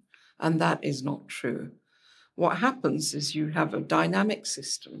infection. And that is not true. What happens is you have a dynamic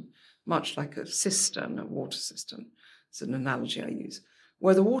system, much like a cistern, a water cistern. It's an analogy I use,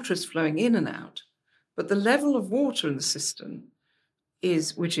 where the water is flowing in and out, but the level of water in the cistern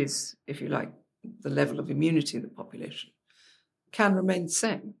which is, if you like, the level of immunity in the population, can remain the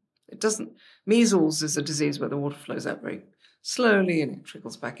same. Measles is a disease where the water flows out very slowly and it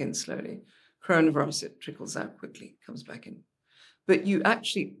trickles back in slowly. Coronavirus, it trickles out quickly, comes back in. But you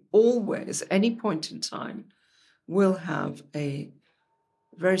actually always, at any point in time, will have a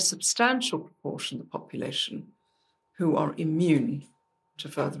very substantial proportion of the population who are immune to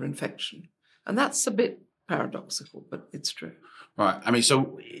further infection. And that's a bit paradoxical, but it's true. Right.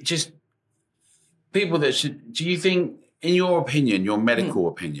 So just people that do you think, in your opinion, your medical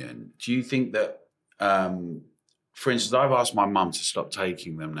opinion, do you think that, for instance, I've asked my mum to stop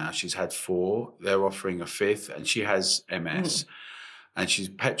taking them now. She's had 4. They're offering a 5th, and she has MS. And she's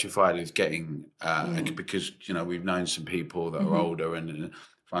petrified of getting, because, we've known some people that are older and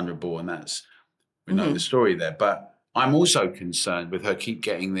vulnerable, and we know the story there. But I'm also concerned with her keep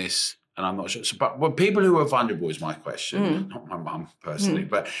getting this, and I'm not sure. But people who are vulnerable is my question, not my mum personally.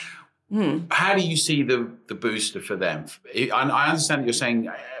 But how do you see the booster for them? I understand that you're saying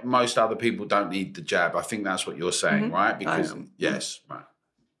most other people don't need the jab. I think that's what you're saying, right? Because yes, right.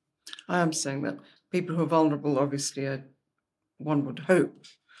 I am saying that people who are vulnerable, obviously, one would hope.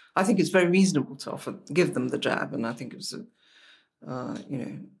 I think it's very reasonable to give them the jab, and I think it was,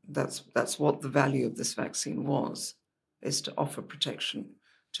 that's what the value of this vaccine is to offer protection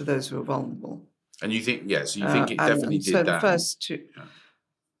to those who are vulnerable. And you think, yes, you think it definitely did so that? The first 2,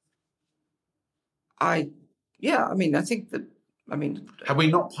 I think that, have we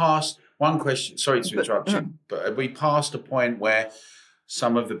not passed? One question, sorry to interrupt you, but have we passed a point where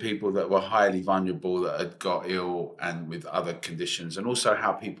some of the people that were highly vulnerable that had got ill and with other conditions, and also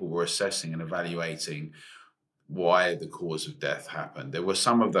how people were assessing and evaluating why the cause of death happened? There were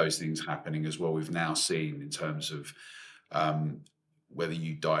some of those things happening as well, we've now seen, in terms of whether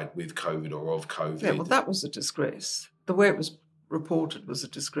you died with COVID or of COVID. Yeah, well, that was a disgrace. The way it was reported was a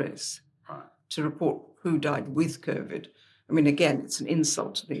disgrace. Right. To report who died with COVID. I mean, again, it's an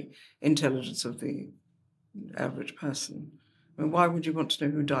insult to the intelligence of the average person. I mean, why would you want to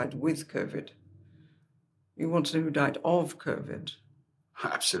know who died with COVID? You want to know who died of COVID.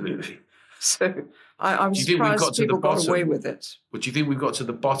 Absolutely. So I was surprised people got away with it. But do you think we've got to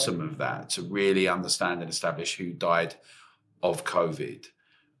the bottom of that to really understand and establish who died of COVID?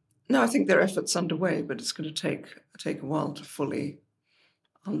 No, I think there are efforts underway, but it's going to take a while to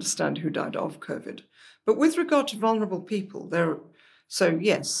understand who died of COVID. But with regard to vulnerable people,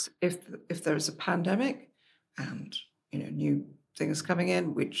 yes, if there is a pandemic and new things coming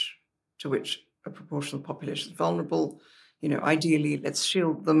in, to which a proportion of the population is vulnerable, ideally let's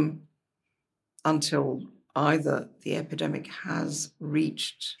shield them until either the epidemic has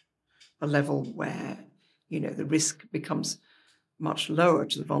reached a level where the risk becomes much lower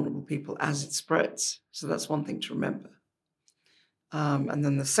to the vulnerable people as it spreads. So that's one thing to remember. And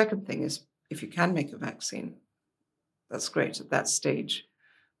then the second thing is, if you can make a vaccine, that's great. At that stage,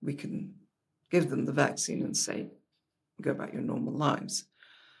 we can give them the vaccine and say, go about your normal lives.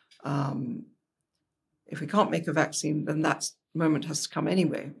 If we can't make a vaccine, then that moment has to come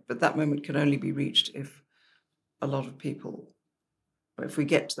anyway. But that moment can only be reached if a lot of people, or if we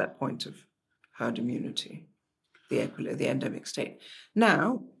get to that point of herd immunity, the endemic state.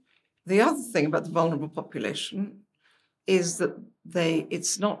 Now, the other thing about the vulnerable population is that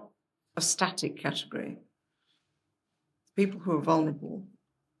it's not a static category. People who are vulnerable,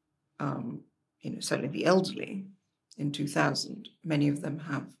 certainly the elderly in 2000, many of them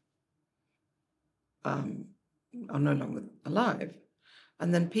are no longer alive.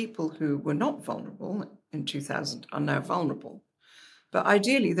 And then people who were not vulnerable in 2000 are now vulnerable. But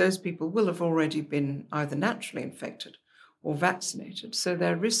ideally, those people will have already been either naturally infected or vaccinated. So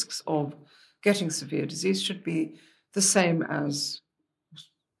their risks of getting severe disease should be the same as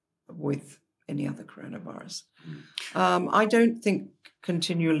with any other coronavirus. I don't think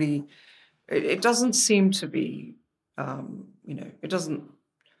continually, it doesn't seem to be, it doesn't,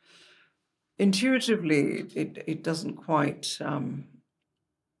 intuitively, it doesn't quite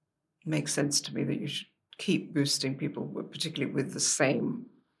make sense to me that you should keep boosting people, particularly with the same,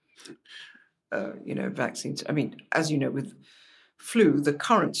 vaccines. I mean, as you know, with flu, the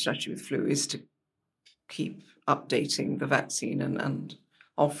current strategy with flu is to keep updating the vaccine and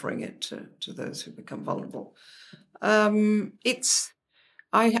offering it to those who become vulnerable. I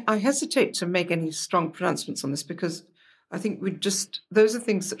hesitate to make any strong pronouncements on this because I think those are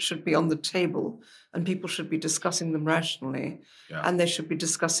things that should be on the table and people should be discussing them rationally, and they should be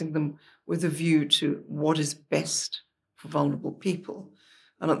discussing them with a view to what is best for vulnerable people.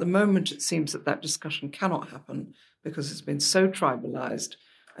 And at the moment, it seems that discussion cannot happen because it's been so tribalized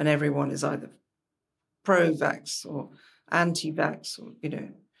and everyone is either pro-vax or anti-vax, or,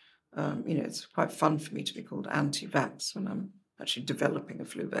 it's quite fun for me to be called anti-vax when I'm actually developing a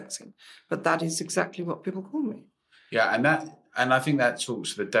flu vaccine. But that is exactly what people call me. Yeah, and I think that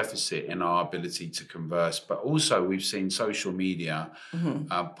talks to the deficit in our ability to converse. But also, we've seen social media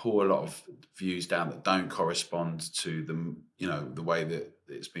pull a lot of views down that don't correspond to the way that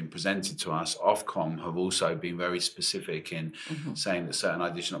it's been presented to us. Ofcom have also been very specific in saying that certain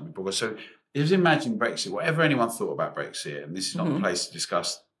ideas should not be brought. So, if you imagine Brexit, whatever anyone thought about Brexit, and this is not the place to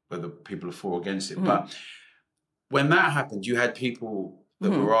discuss whether people are for or against it, but when that happened, you had people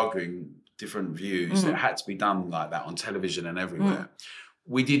that were arguing different views that had to be done like that on television and everywhere.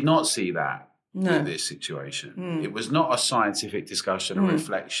 We did not see that with this situation. It was not a scientific discussion or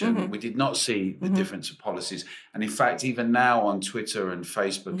reflection. We did not see the difference of policies. And in fact, even now on Twitter and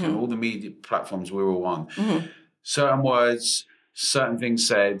Facebook and all the media platforms we're all on, certain words, certain things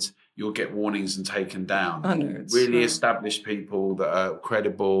said, you'll get warnings and taken down. I know, really established people that are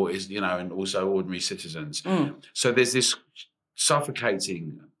credible, and also ordinary citizens. So there's this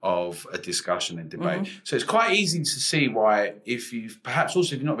suffocating of a discussion and debate. So it's quite easy to see why, if you've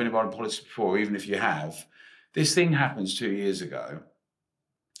not been involved in politics before, or even if you have, this thing happens 2 years ago,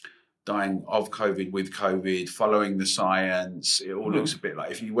 dying of COVID, with COVID, following the science. It all looks a bit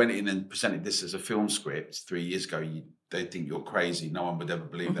like, if you went in and presented this as a film script 3 years ago, they'd think you're crazy. No one would ever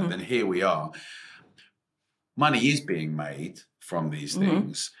believe that. Then here we are. Money is being made from these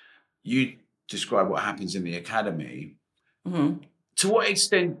things. You describe what happens in the academy. To what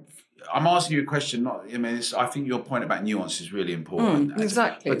extent I'm asking you a question. I think your point about nuance is really important.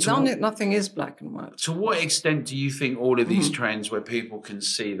 Exactly. Nothing is black and white. To what extent do you think all of these trends where people can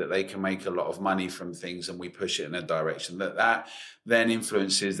see that they can make a lot of money from things and we push it in a direction that then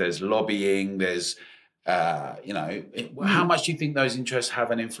influences, there's lobbying, there's, how much do you think those interests have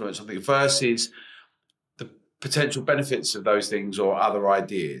an influence on things versus the potential benefits of those things or other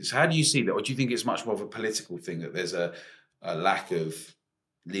ideas? How do you see that? Or do you think it's much more of a political thing, that there's a lack of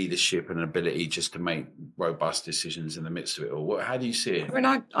leadership and ability just to make robust decisions in the midst of it all? How do you see it? I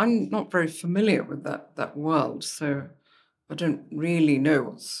mean, I'm not very familiar with that world, so I don't really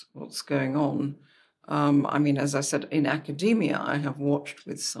know what's going on. I mean, as I said, in academia, I have watched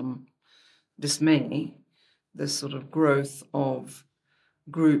with some dismay this sort of growth of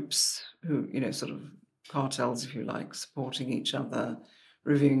groups who, sort of cartels, if you like, supporting each other,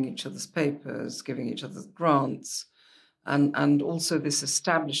 reviewing each other's papers, giving each other grants, and also this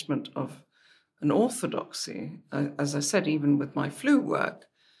establishment of an orthodoxy, as I said, even with my flu work,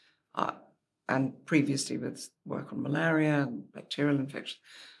 and previously with work on malaria and bacterial infection.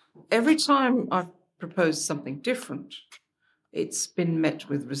 Every time I've proposed something different, it's been met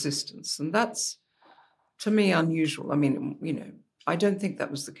with resistance. And that's, to me, unusual. I mean, I don't think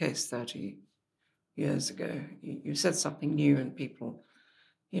that was the case 30 years ago. You said something new and people,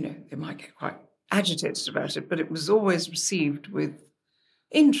 they might get quite agitated about it, but it was always received with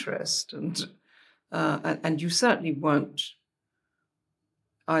interest. And you certainly weren't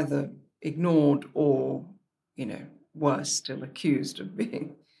either ignored or, worse still, accused of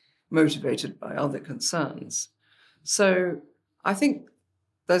being motivated by other concerns. So I think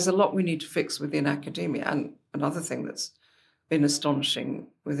there's a lot we need to fix within academia. And another thing that's been astonishing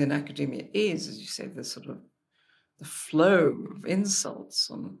within academia is, as you say, the flow of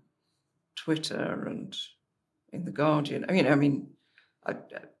insults on Twitter and in The Guardian.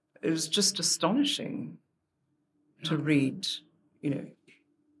 It was just astonishing to read,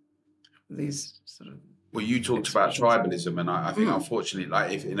 these sort of... Well, you talked about tribalism, and I think, unfortunately,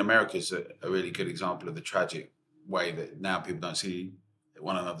 like if in America is a really good example of the tragic way that now people don't see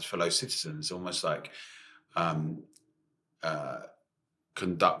one another's fellow citizens, almost like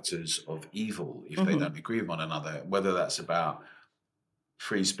conductors of evil if they don't agree with one another, whether that's about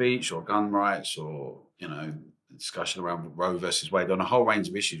free speech or gun rights or, discussion around Roe versus Wade, on a whole range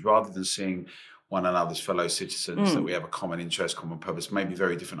of issues, rather than seeing one another's fellow citizens, that we have a common interest, common purpose, maybe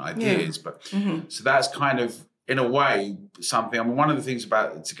very different ideas. But so that's kind of, in a way, something. I mean, one of the things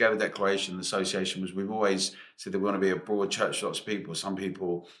about the Together Declaration and Association was we've always said that we want to be a broad church, lots of people. Some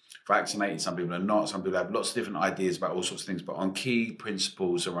people vaccinated, some people are not, some people have lots of different ideas about all sorts of things, but on key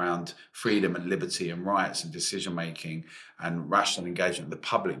principles around freedom and liberty and rights and decision-making and rational engagement, the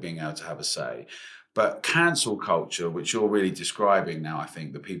public being able to have a say. But cancel culture, which you're really describing now, I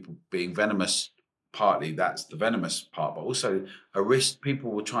think, the people being venomous, partly that's the venomous part, but also a risk people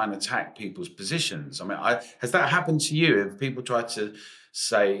will try and attack people's positions. I mean, has that happened to you? Have people tried to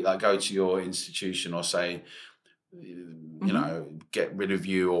say, like, go to your institution or say, get rid of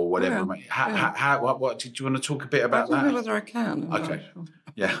you or whatever? What did you want to talk a bit about that? I don't know whether I can. Okay.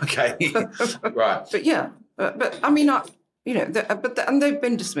 Yeah. Okay. Right. But yeah, but I mean, and they've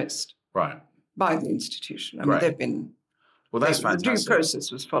been dismissed. Right. By the institution. I mean, they've been... Well, that's fantastic. The due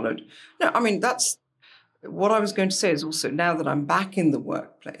process was followed. No, I mean, that's... What I was going to say is also, now that I'm back in the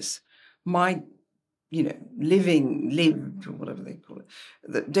workplace, my, lived, or whatever they call it,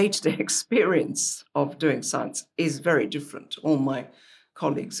 the day-to-day experience of doing science is very different. All my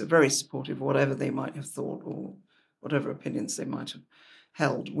colleagues are very supportive, whatever they might have thought or whatever opinions they might have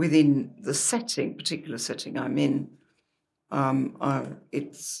held within the particular setting I'm in.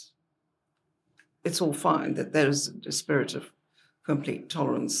 It's all fine, that there's a spirit of complete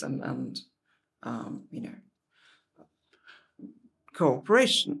tolerance and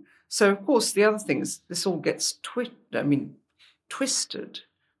cooperation. So, of course, the other thing is this all gets twisted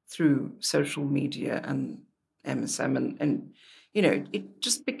through social media and MSM, and it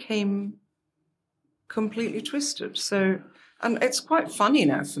just became completely twisted. So, and it's quite funny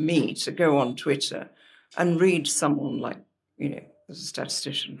now for me to go on Twitter and read someone like, there's a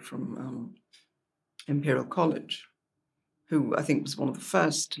statistician from Imperial College, who I think was one of the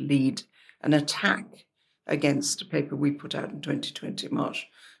first to lead an attack against a paper we put out in 2020, March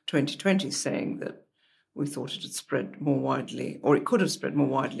 2020, saying that we thought it had spread more widely, or it could have spread more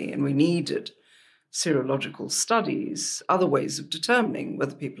widely, and we needed serological studies, other ways of determining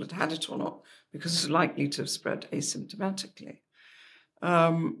whether people had had it or not, because it's likely to have spread asymptomatically.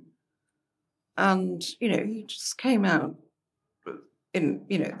 And, he just came out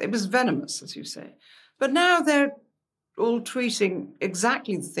it was venomous, as you say. But now they're all tweeting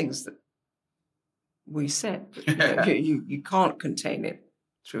exactly the things that we said. You can't contain it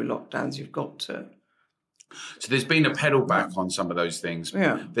through lockdowns. You've got to. So there's been a pedal back on some of those things.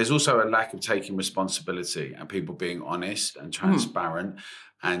 Yeah. There's also a lack of taking responsibility and people being honest and transparent.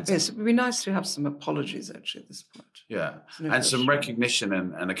 And yes, it would be nice to have some apologies actually at this point. Yeah, and some recognition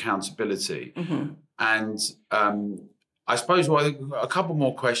and accountability. And I suppose a couple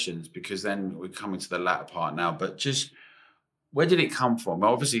more questions, because then we're coming to the latter part now. But just where did it come from?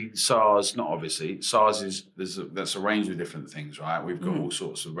 Well, obviously SARS, not obviously. SARS is that's a range of different things, right? We've got all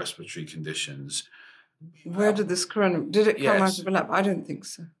sorts of respiratory conditions. Where did this did it come out of a lab? I don't think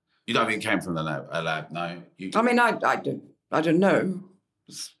so. You don't think it came from a lab? No. I mean, I don't know.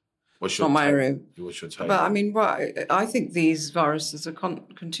 What's your not my area. What's your take? But I mean, I think these viruses are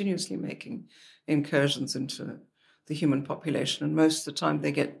continuously making incursions into the human population, and most of the time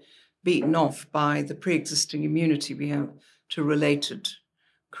they get beaten off by the pre-existing immunity we have to related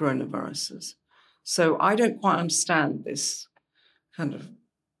coronaviruses. So I don't quite understand this kind of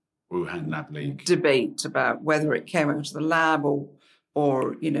Wuhan lab leak debate about whether it came out of the lab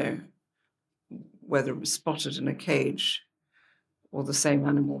or whether it was spotted in a cage, or the same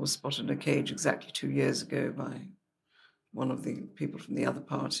animal was spotted in a cage exactly 2 years ago by one of the people from the other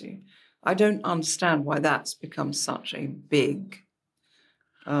party. I don't understand why that's become such a big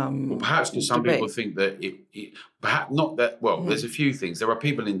well, perhaps because some people think that it perhaps not that. Well, there's a few things. There are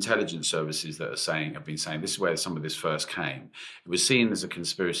people in intelligence services that have been saying this is where some of this first came. It was seen as a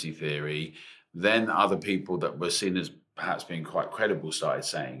conspiracy theory. Then other people that were seen as perhaps being quite credible started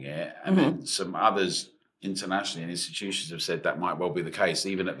saying it, and then some others internationally and institutions have said that might well be the case,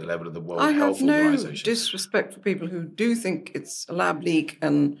 even at the level of the World Health Organization. I have no disrespect for people who do think it's a lab leak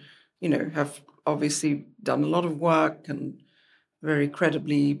and, have obviously done a lot of work and very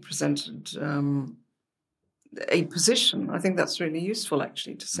credibly presented a position. I think that's really useful,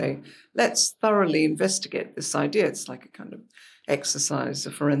 actually, to say, let's thoroughly investigate this idea. It's like a kind of exercise,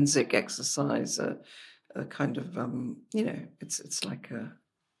 a forensic exercise, a kind of, it's like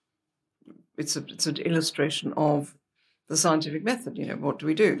it's an illustration of the scientific method. What do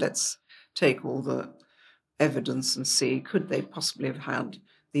we do? Let's take all the evidence and see, could they possibly have had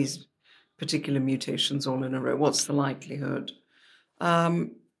these particular mutations all in a row? What's the likelihood?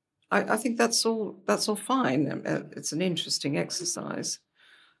 I think that's all fine. It's an interesting exercise,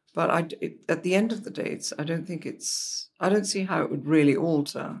 but at the end of the day, I don't see how it would really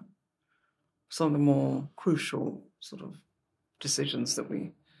alter some of the more crucial sort of decisions that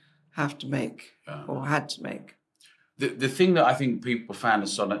we have to make or had to make. The thing that I think people found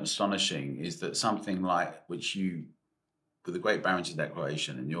astonishing is that something like with the Great Barrington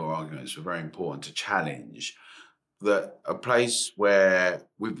Declaration and your arguments were very important to challenge, that a place where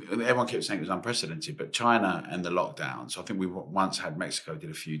everyone kept saying it was unprecedented, but China and the lockdowns, I think we once had Mexico did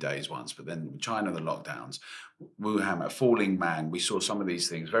a few days once, but then China and the lockdowns, Wuhan, a falling man, we saw some of these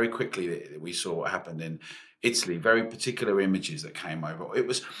things very quickly. We saw what happened in Italy, very particular images that came over.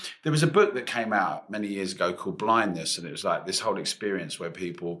 There was a book that came out many years ago called Blindness, and it was like this whole experience where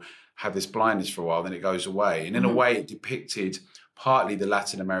people have this blindness for a while, then it goes away. And in a way, it depicted partly the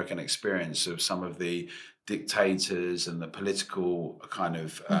Latin American experience of some of the dictators and the political kind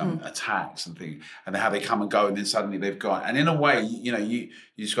of attacks and things, and how they come and go, and then suddenly they've gone. And in a way, you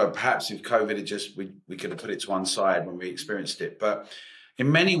just go, perhaps if COVID had we could have put it to one side when we experienced it. But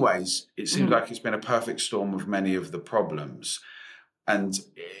in many ways, it seems like it's been a perfect storm of many of the problems. And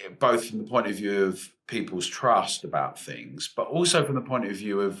both from the point of view of people's trust about things, but also from the point of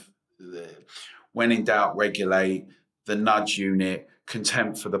view of when in doubt, regulate, the nudge unit,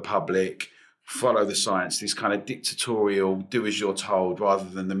 contempt for the public, follow the science, this kind of dictatorial, do as you're told, rather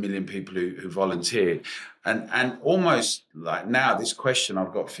than the million people who volunteered. And almost like now, this question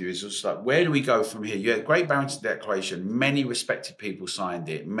I've got for you is just like, where do we go from here? You had Great Barrington Declaration, many respected people signed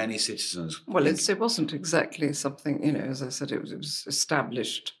it, many citizens. Well, it wasn't exactly something, as I said, it was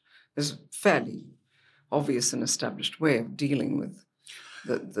established. There's a fairly obvious and established way of dealing with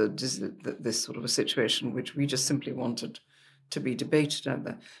this sort of a situation, which we just simply wanted to be debated out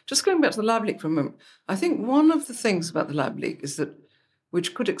there. Just going back to the lab leak for a moment, I think one of the things about the lab leak is that,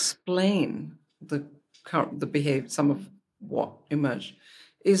 which could explain the behavior, some of what emerged,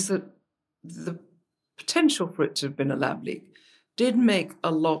 is that the potential for it to have been a lab leak did make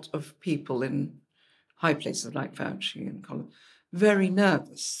a lot of people in high places like Fauci and Collins very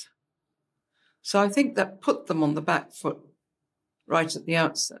nervous. So I think that put them on the back foot right at the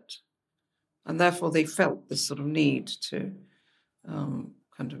outset. And therefore they felt this sort of need to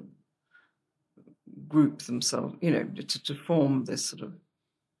kind of group themselves, to form this sort of,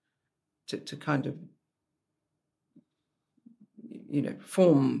 to kind of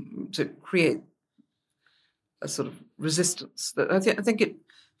to create a sort of resistance. That I think it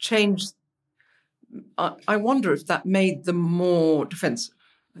changed. I wonder if that made them more defensive,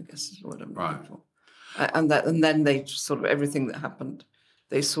 I guess is what I'm looking for. And then they sort of, everything that happened,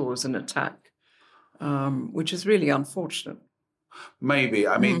 they saw as an attack, which is really unfortunate. Maybe.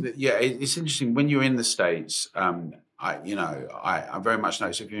 I mean, it's interesting. When you're in the States, I very much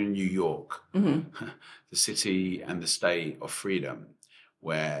notice if you're in New York, the city and the state of freedom,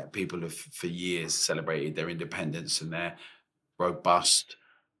 where people have for years celebrated their independence and their robust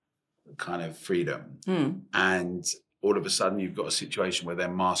kind of freedom. And all of a sudden you've got a situation where they're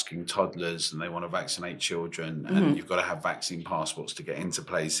masking toddlers and they want to vaccinate children, and you've got to have vaccine passports to get into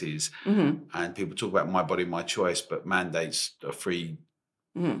places. And people talk about my body, my choice, but mandates are free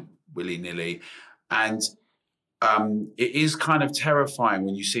willy-nilly. And it is kind of terrifying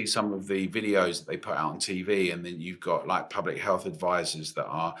when you see some of the videos that they put out on TV, and then you've got like public health advisors that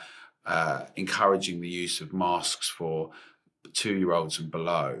are encouraging the use of masks for 2-year-olds and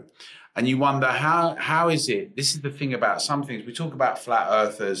below. And you wonder, how is it? This is the thing about some things. We talk about flat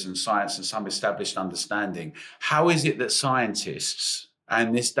earthers and science and some established understanding. How is it that scientists,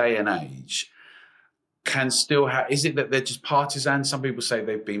 and this day and age, can still have? Is it that they're just partisan? Some people say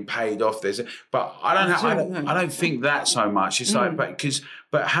they've been paid off. But I don't think that so much. It's like,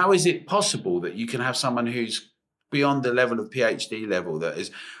 but how is it possible that you can have someone who's beyond the level of PhD level, that is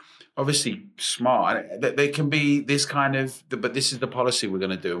obviously smart, that there can be this kind of, but this is the policy we're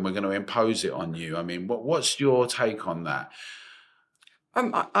going to do and we're going to impose it on you? I mean, what's your take on that?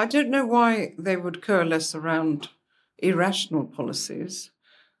 I don't know why they would coalesce around irrational policies.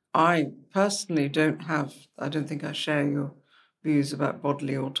 I personally don't think I share your views about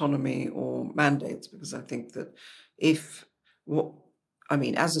bodily autonomy or mandates, because I think that as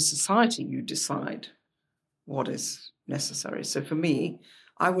a society, you decide what is necessary. So for me,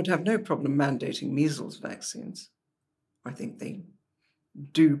 I would have no problem mandating measles vaccines. I think they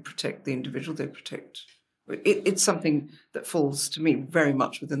do protect the individual. It's something that falls to me very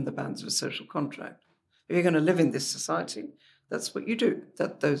much within the bounds of a social contract. If you're going to live in this society, that's what you do.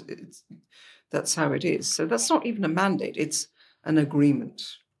 That's how it is. So that's not even a mandate. It's an agreement.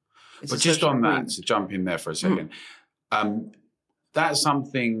 But just on that, to jump in there for a second, that's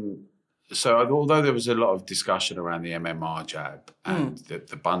something. So although there was a lot of discussion around the MMR jab and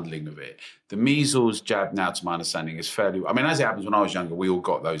the bundling of it, the measles jab now, to my understanding, is fairly. I mean, as it happens, when I was younger, we all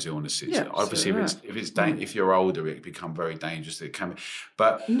got those illnesses. Yeah, obviously, if you're older, it become very dangerous. It can,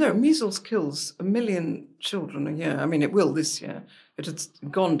 but no, measles kills 1 million children a year. I mean, it will this year. It has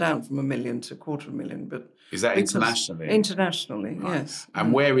gone down from 1 million to 250,000, but. Is that internationally? Internationally, right. Yes.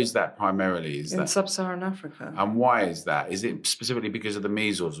 And where is that primarily? In sub-Saharan Africa. And why is that? Is it specifically because of the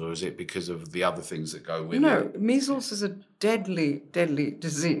measles, or is it because of the other things that go with it? No, measles is a deadly, deadly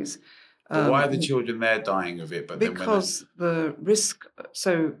disease. But why are the children there dying of it? Because the risk...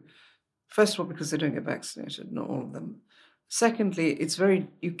 So, first of all, because they don't get vaccinated, not all of them. Secondly,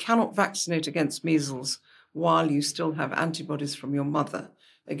 you cannot vaccinate against measles while you still have antibodies from your mother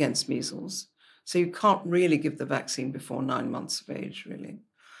against measles. So you can't really give the vaccine before 9 months of age, really.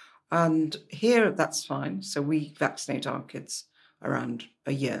 And here, that's fine. So we vaccinate our kids around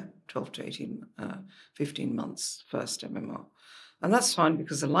a year, 12 to 15 months, first MMR. And that's fine,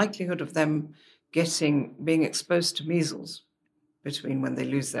 because the likelihood of them being exposed to measles between when they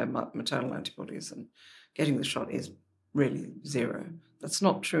lose their maternal antibodies and getting the shot is really zero. That's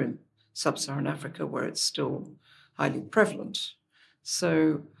not true in sub-Saharan Africa, where it's still highly prevalent.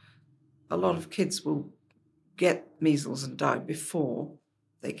 So a lot of kids will get measles and die before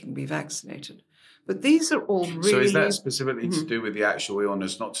they can be vaccinated. But these are all really... So is that specifically to do with the actual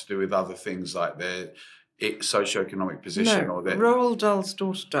illness, not to do with other things like their socioeconomic position? No, or their... Roald Dahl's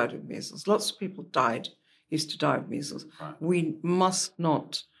daughter died of measles. Lots of people used to die of measles. Right.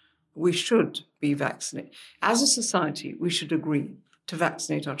 We should be vaccinated. As a society, we should agree to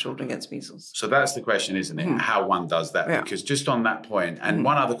vaccinate our children against measles. So that's the question, isn't it? How one does that? Yeah. Because just on that point, and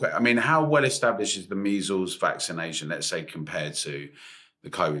one other question, I mean, how well established is the measles vaccination, let's say, compared to the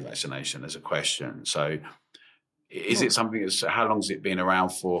COVID vaccination, as a question? So is it something how long has it been around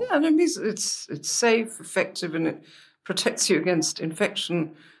for? Yeah, no, it's safe, effective, and it protects you against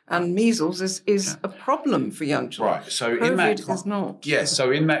infection. And measles is a problem for young children. Right. So COVID is not. Yes.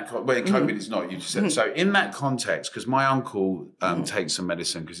 So in that, COVID is not. You just said. So in that context, because my uncle takes some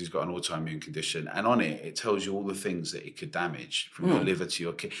medicine because he's got an autoimmune condition, and on it tells you all the things that it could damage, from your liver to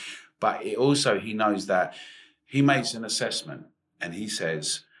your kidney. But it also, he knows that he makes an assessment, and he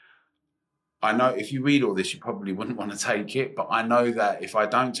says, I know if you read all this, you probably wouldn't want to take it, but I know that if I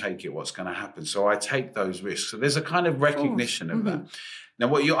don't take it, what's going to happen? So I take those risks. So there's a kind of recognition of that.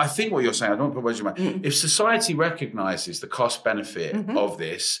 Now, I think what you're saying, I don't put words in your mouth. If society recognises the cost benefit of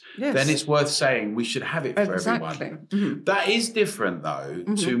this, then it's worth saying we should have it for everyone. That is different, though,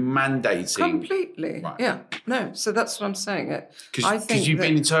 to mandating. Completely. Right. Yeah. No. So that's what I'm saying. Because you've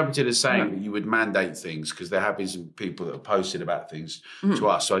been interpreted as saying that you would mandate things, because there have been some people that have posted about things to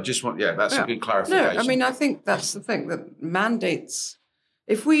us. So I just want, that's a good clarification. No, I mean, I think that's the thing, that mandates,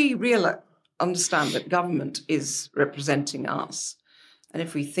 if we understand that government is representing us, and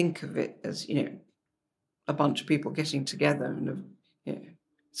if we think of it as, a bunch of people getting together, and,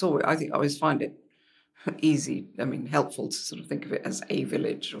 I think I always find it easy, helpful to sort of think of it as a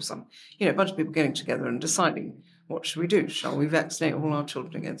village or something. A bunch of people getting together and deciding, what should we do? Shall we vaccinate all our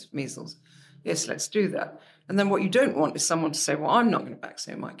children against measles? Yes, let's do that. And then what you don't want is someone to say, well, I'm not going to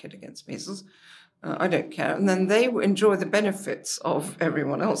vaccinate my kid against measles. I don't care. And then they enjoy the benefits of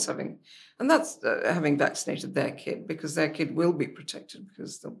everyone else having vaccinated their kid, because their kid will be protected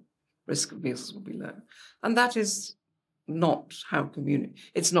because the risk of measles will be low. And that is not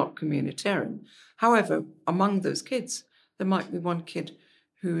it's not communitarian. However, among those kids, there might be one kid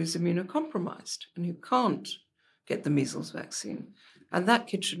who is immunocompromised and who can't get the measles vaccine. And that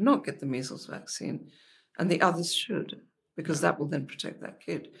kid should not get the measles vaccine, and the others should, because that will then protect that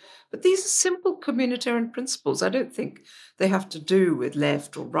kid. But these are simple communitarian principles. I don't think they have to do with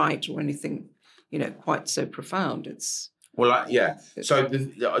left or right or anything, quite so profound. So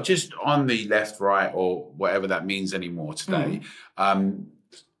just on the left, right, or whatever that means anymore today,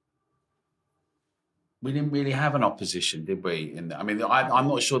 we didn't really have an opposition, did we? I'm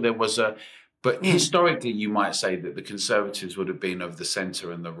not sure there was but historically, you might say that the Conservatives would have been of the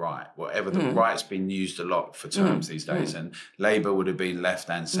centre and the right. Whatever, the right's been used a lot for terms these days, and Labour would have been left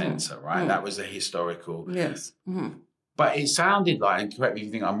and centre, right? That was the historical. Yes. But it sounded like, and correct me if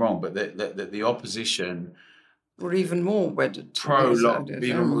you think I'm wrong, but that the opposition were even more wedded to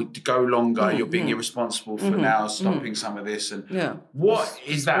would go longer. You're being irresponsible for now stopping some of this. And what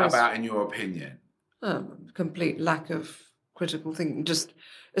is that about, in your opinion? Complete lack of critical thinking. Just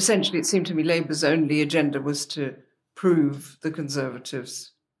essentially, it seemed to me Labour's only agenda was to prove the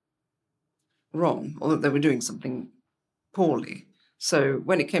Conservatives wrong, or that they were doing something poorly. So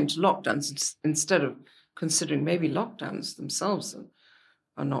when it came to lockdowns, instead of considering maybe lockdowns themselves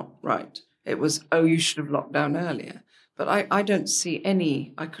are not right, it was, you should have locked down earlier. But I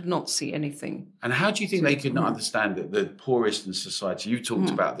could not see anything. And how do you think they could not understand that the poorest in society, you talked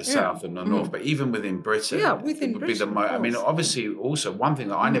about the South and the North, but even within Britain, obviously also one thing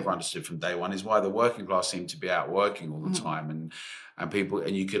that I never understood from day one is why the working class seemed to be out working all the time, and people,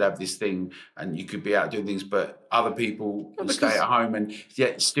 and you could have this thing and you could be out doing things, but other people would stay at home, and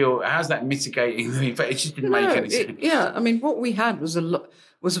yet still, how's that mitigating the effect? It just didn't make any sense. What we had was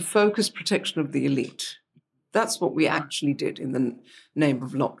a focused protection of the elite. That's what we actually did in the name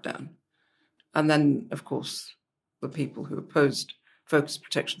of lockdown. And then, of course, the people who opposed focused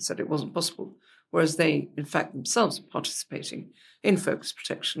protection said it wasn't possible, whereas they, in fact, themselves are participating in focused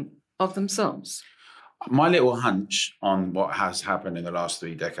protection of themselves. My little hunch on what has happened in the last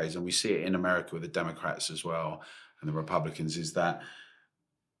 3 decades, and we see it in America with the Democrats as well and the Republicans, is that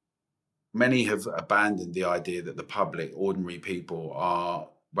many have abandoned the idea that the public, ordinary people, are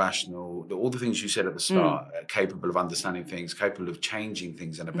rational, all the things you said at the start, capable of understanding things, capable of changing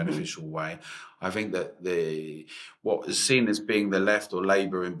things in a beneficial way. I think that what is seen as being the left or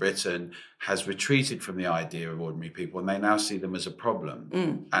Labour in Britain has retreated from the idea of ordinary people, and they now see them as a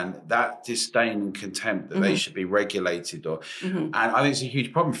problem. And that disdain and contempt that they should be regulated, and I think it's a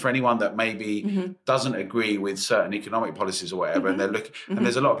huge problem for anyone that maybe doesn't agree with certain economic policies or whatever, and they're looking, and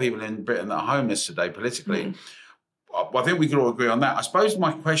there's a lot of people in Britain that are homeless today politically. I think we could all agree on that. I suppose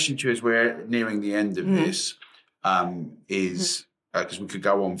my question to you, as we're nearing the end of this, is, because we could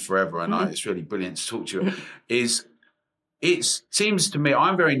go on forever, and it's really brilliant to talk to you, it seems to me,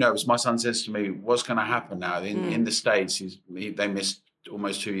 I'm very nervous. My son says to me, what's going to happen now? In the States, they missed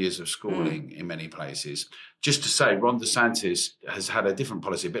almost 2 years of schooling in many places. Just to say, Ron DeSantis has had a different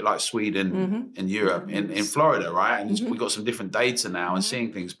policy, a bit like Sweden and Europe, in Florida, right? And we've got some different data now and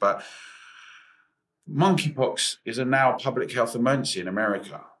seeing things, but monkeypox is now a public health emergency in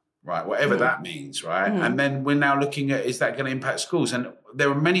America, right? Whatever that means, right? And then we're now looking at, is that going to impact schools? And there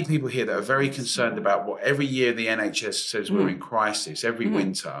are many people here that are very concerned about what every year the NHS says we're in crisis. Every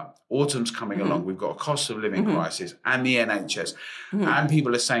winter, autumn's coming along, we've got a cost of living crisis and the NHS. And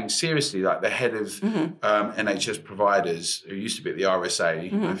people are saying seriously, like the head of NHS providers, who used to be at the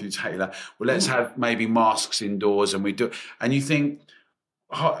RSA, Matthew Taylor, well, let's have maybe masks indoors, and we do. And you think,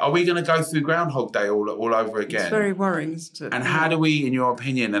 are we going to go through Groundhog Day all over again? It's very worrying, isn't it? And how do we, in your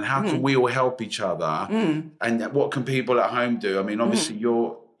opinion, and how can we all help each other? And what can people at home do? I mean, obviously,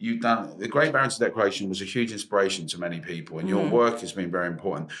 you've done the Great Barrington Declaration was a huge inspiration to many people, and your work has been very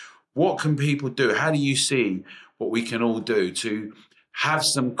important. What can people do? How do you see what we can all do to have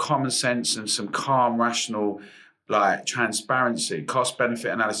some common sense and some calm, rational, like transparency, cost-benefit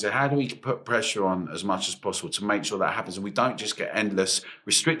analysis? How do we put pressure on as much as possible to make sure that happens and we don't just get endless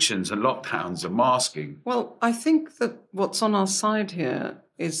restrictions and lockdowns and masking? Well, I think that what's on our side here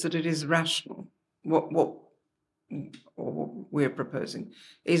is that it is rational. What we're proposing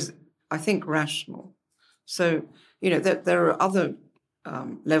is, I think, rational. So, there are other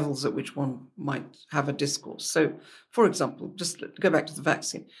levels at which one might have a discourse. So, for example, just go back to the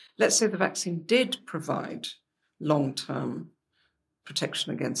vaccine. Let's say the vaccine did provide long-term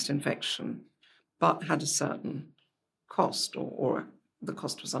protection against infection, but had a certain cost, or the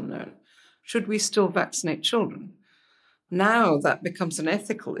cost was unknown. Should we still vaccinate children? Now that becomes an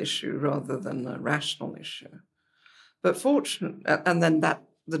ethical issue rather than a rational issue. But fortunately, and then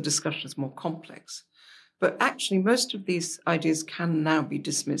the discussion is more complex. But actually, most of these ideas can now be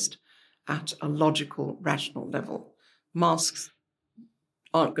dismissed at a logical, rational level. Masks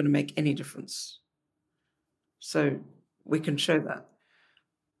aren't going to make any difference. So we can show that.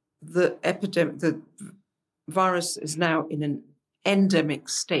 The virus is now in an endemic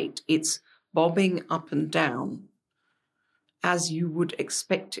state. It's bobbing up and down as you would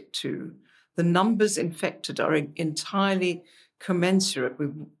expect it to. The numbers infected are entirely commensurate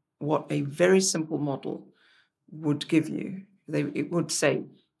with what a very simple model would give you. It would say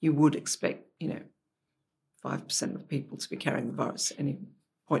you would expect, 5% of people to be carrying the virus at any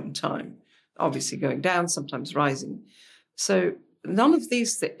point in time. Obviously going down, sometimes rising. So none of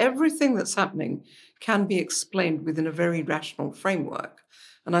these, everything that's happening can be explained within a very rational framework.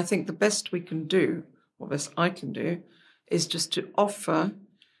 And I think the best we can do, or best I can do, is just to offer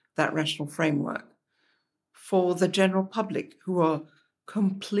that rational framework for the general public, who are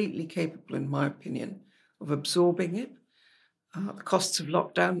completely capable, in my opinion, of absorbing it. The costs of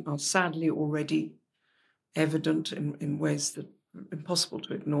lockdown are sadly already evident in ways that are impossible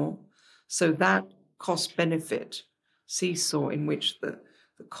to ignore. So that cost-benefit seesaw in which the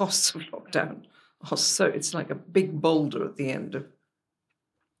costs of lockdown are it's like a big boulder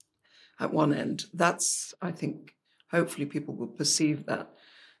at one end. That's, I think, hopefully people will perceive that.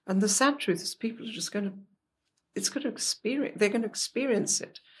 And the sad truth is people are just they're going to experience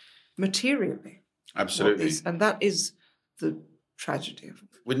it materially. Absolutely. And that is the tragedy of it.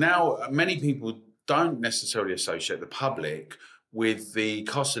 Well, now, many people don't necessarily associate the public with the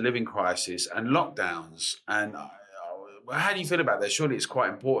cost of living crisis and lockdowns. And how do you feel about that? Surely it's quite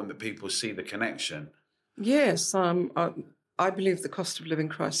important that people see the connection. Yes, I believe the cost of living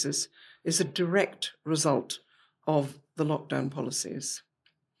crisis is a direct result of the lockdown policies.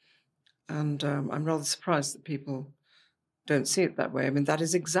 And I'm rather surprised that people don't see it that way. I mean, that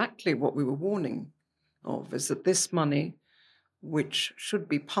is exactly what we were warning of, is that this money, which should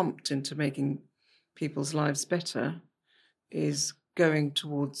be pumped into making people's lives better, is going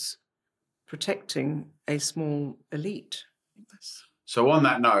towards protecting a small elite. So on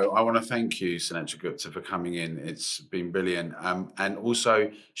that note, I want to thank you, Sunetra Gupta, for coming in. It's been brilliant. And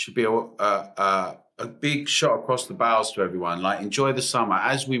also should be a big shot across the bows to everyone. Like, enjoy the summer.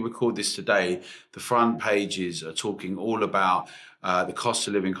 As we record this today, the front pages are talking all about the cost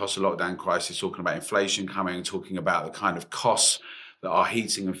of living, cost of lockdown crisis, talking about inflation coming, talking about the kind of costs that our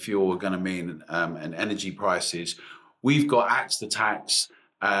heating and fuel are going to mean, and energy prices. We've got Axe the Tax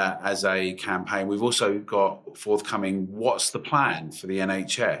as a campaign. We've also got forthcoming What's the Plan for the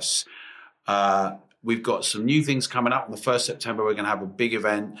NHS. We've got some new things coming up. On the 1st September, we're going to have a big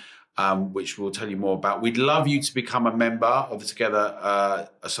event, which we'll tell you more about. We'd love you to become a member of the Together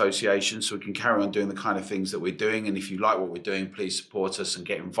Association so we can carry on doing the kind of things that we're doing. And if you like what we're doing, please support us and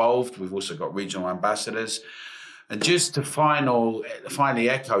get involved. We've also got regional ambassadors. And just to finally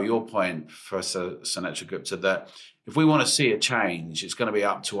echo your point, Professor Sunetra Gupta, that if we want to see a change, it's going to be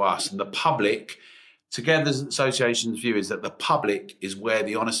up to us. And the public, Together Association's view is that the public is where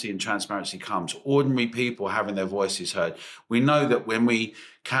the honesty and transparency comes. Ordinary people having their voices heard. We know that when we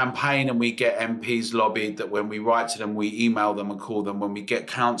campaign and we get MPs lobbied, that when we write to them, we email them and call them, when we get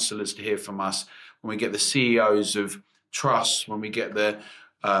councillors to hear from us, when we get the CEOs of trusts, when we get the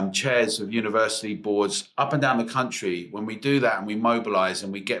chairs of university boards up and down the country, when we do that and we mobilise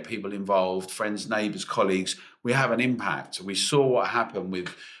and we get people involved, friends, neighbours, colleagues, we have an impact. We saw what happened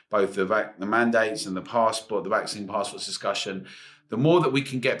with both the mandates and the vaccine passports discussion. The more that we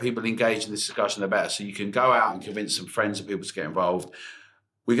can get people engaged in this discussion, the better. So you can go out and convince some friends and people to get involved.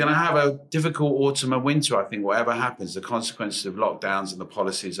 we're going to have a difficult autumn and winter, I think, whatever happens. The consequences of lockdowns and the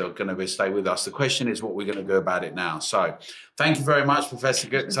policies are going to stay with us. The question is what we're going to do about it now. So thank you very much, Professor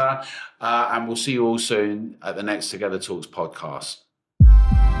Gupta, and we'll see you all soon at the next Together Talks podcast.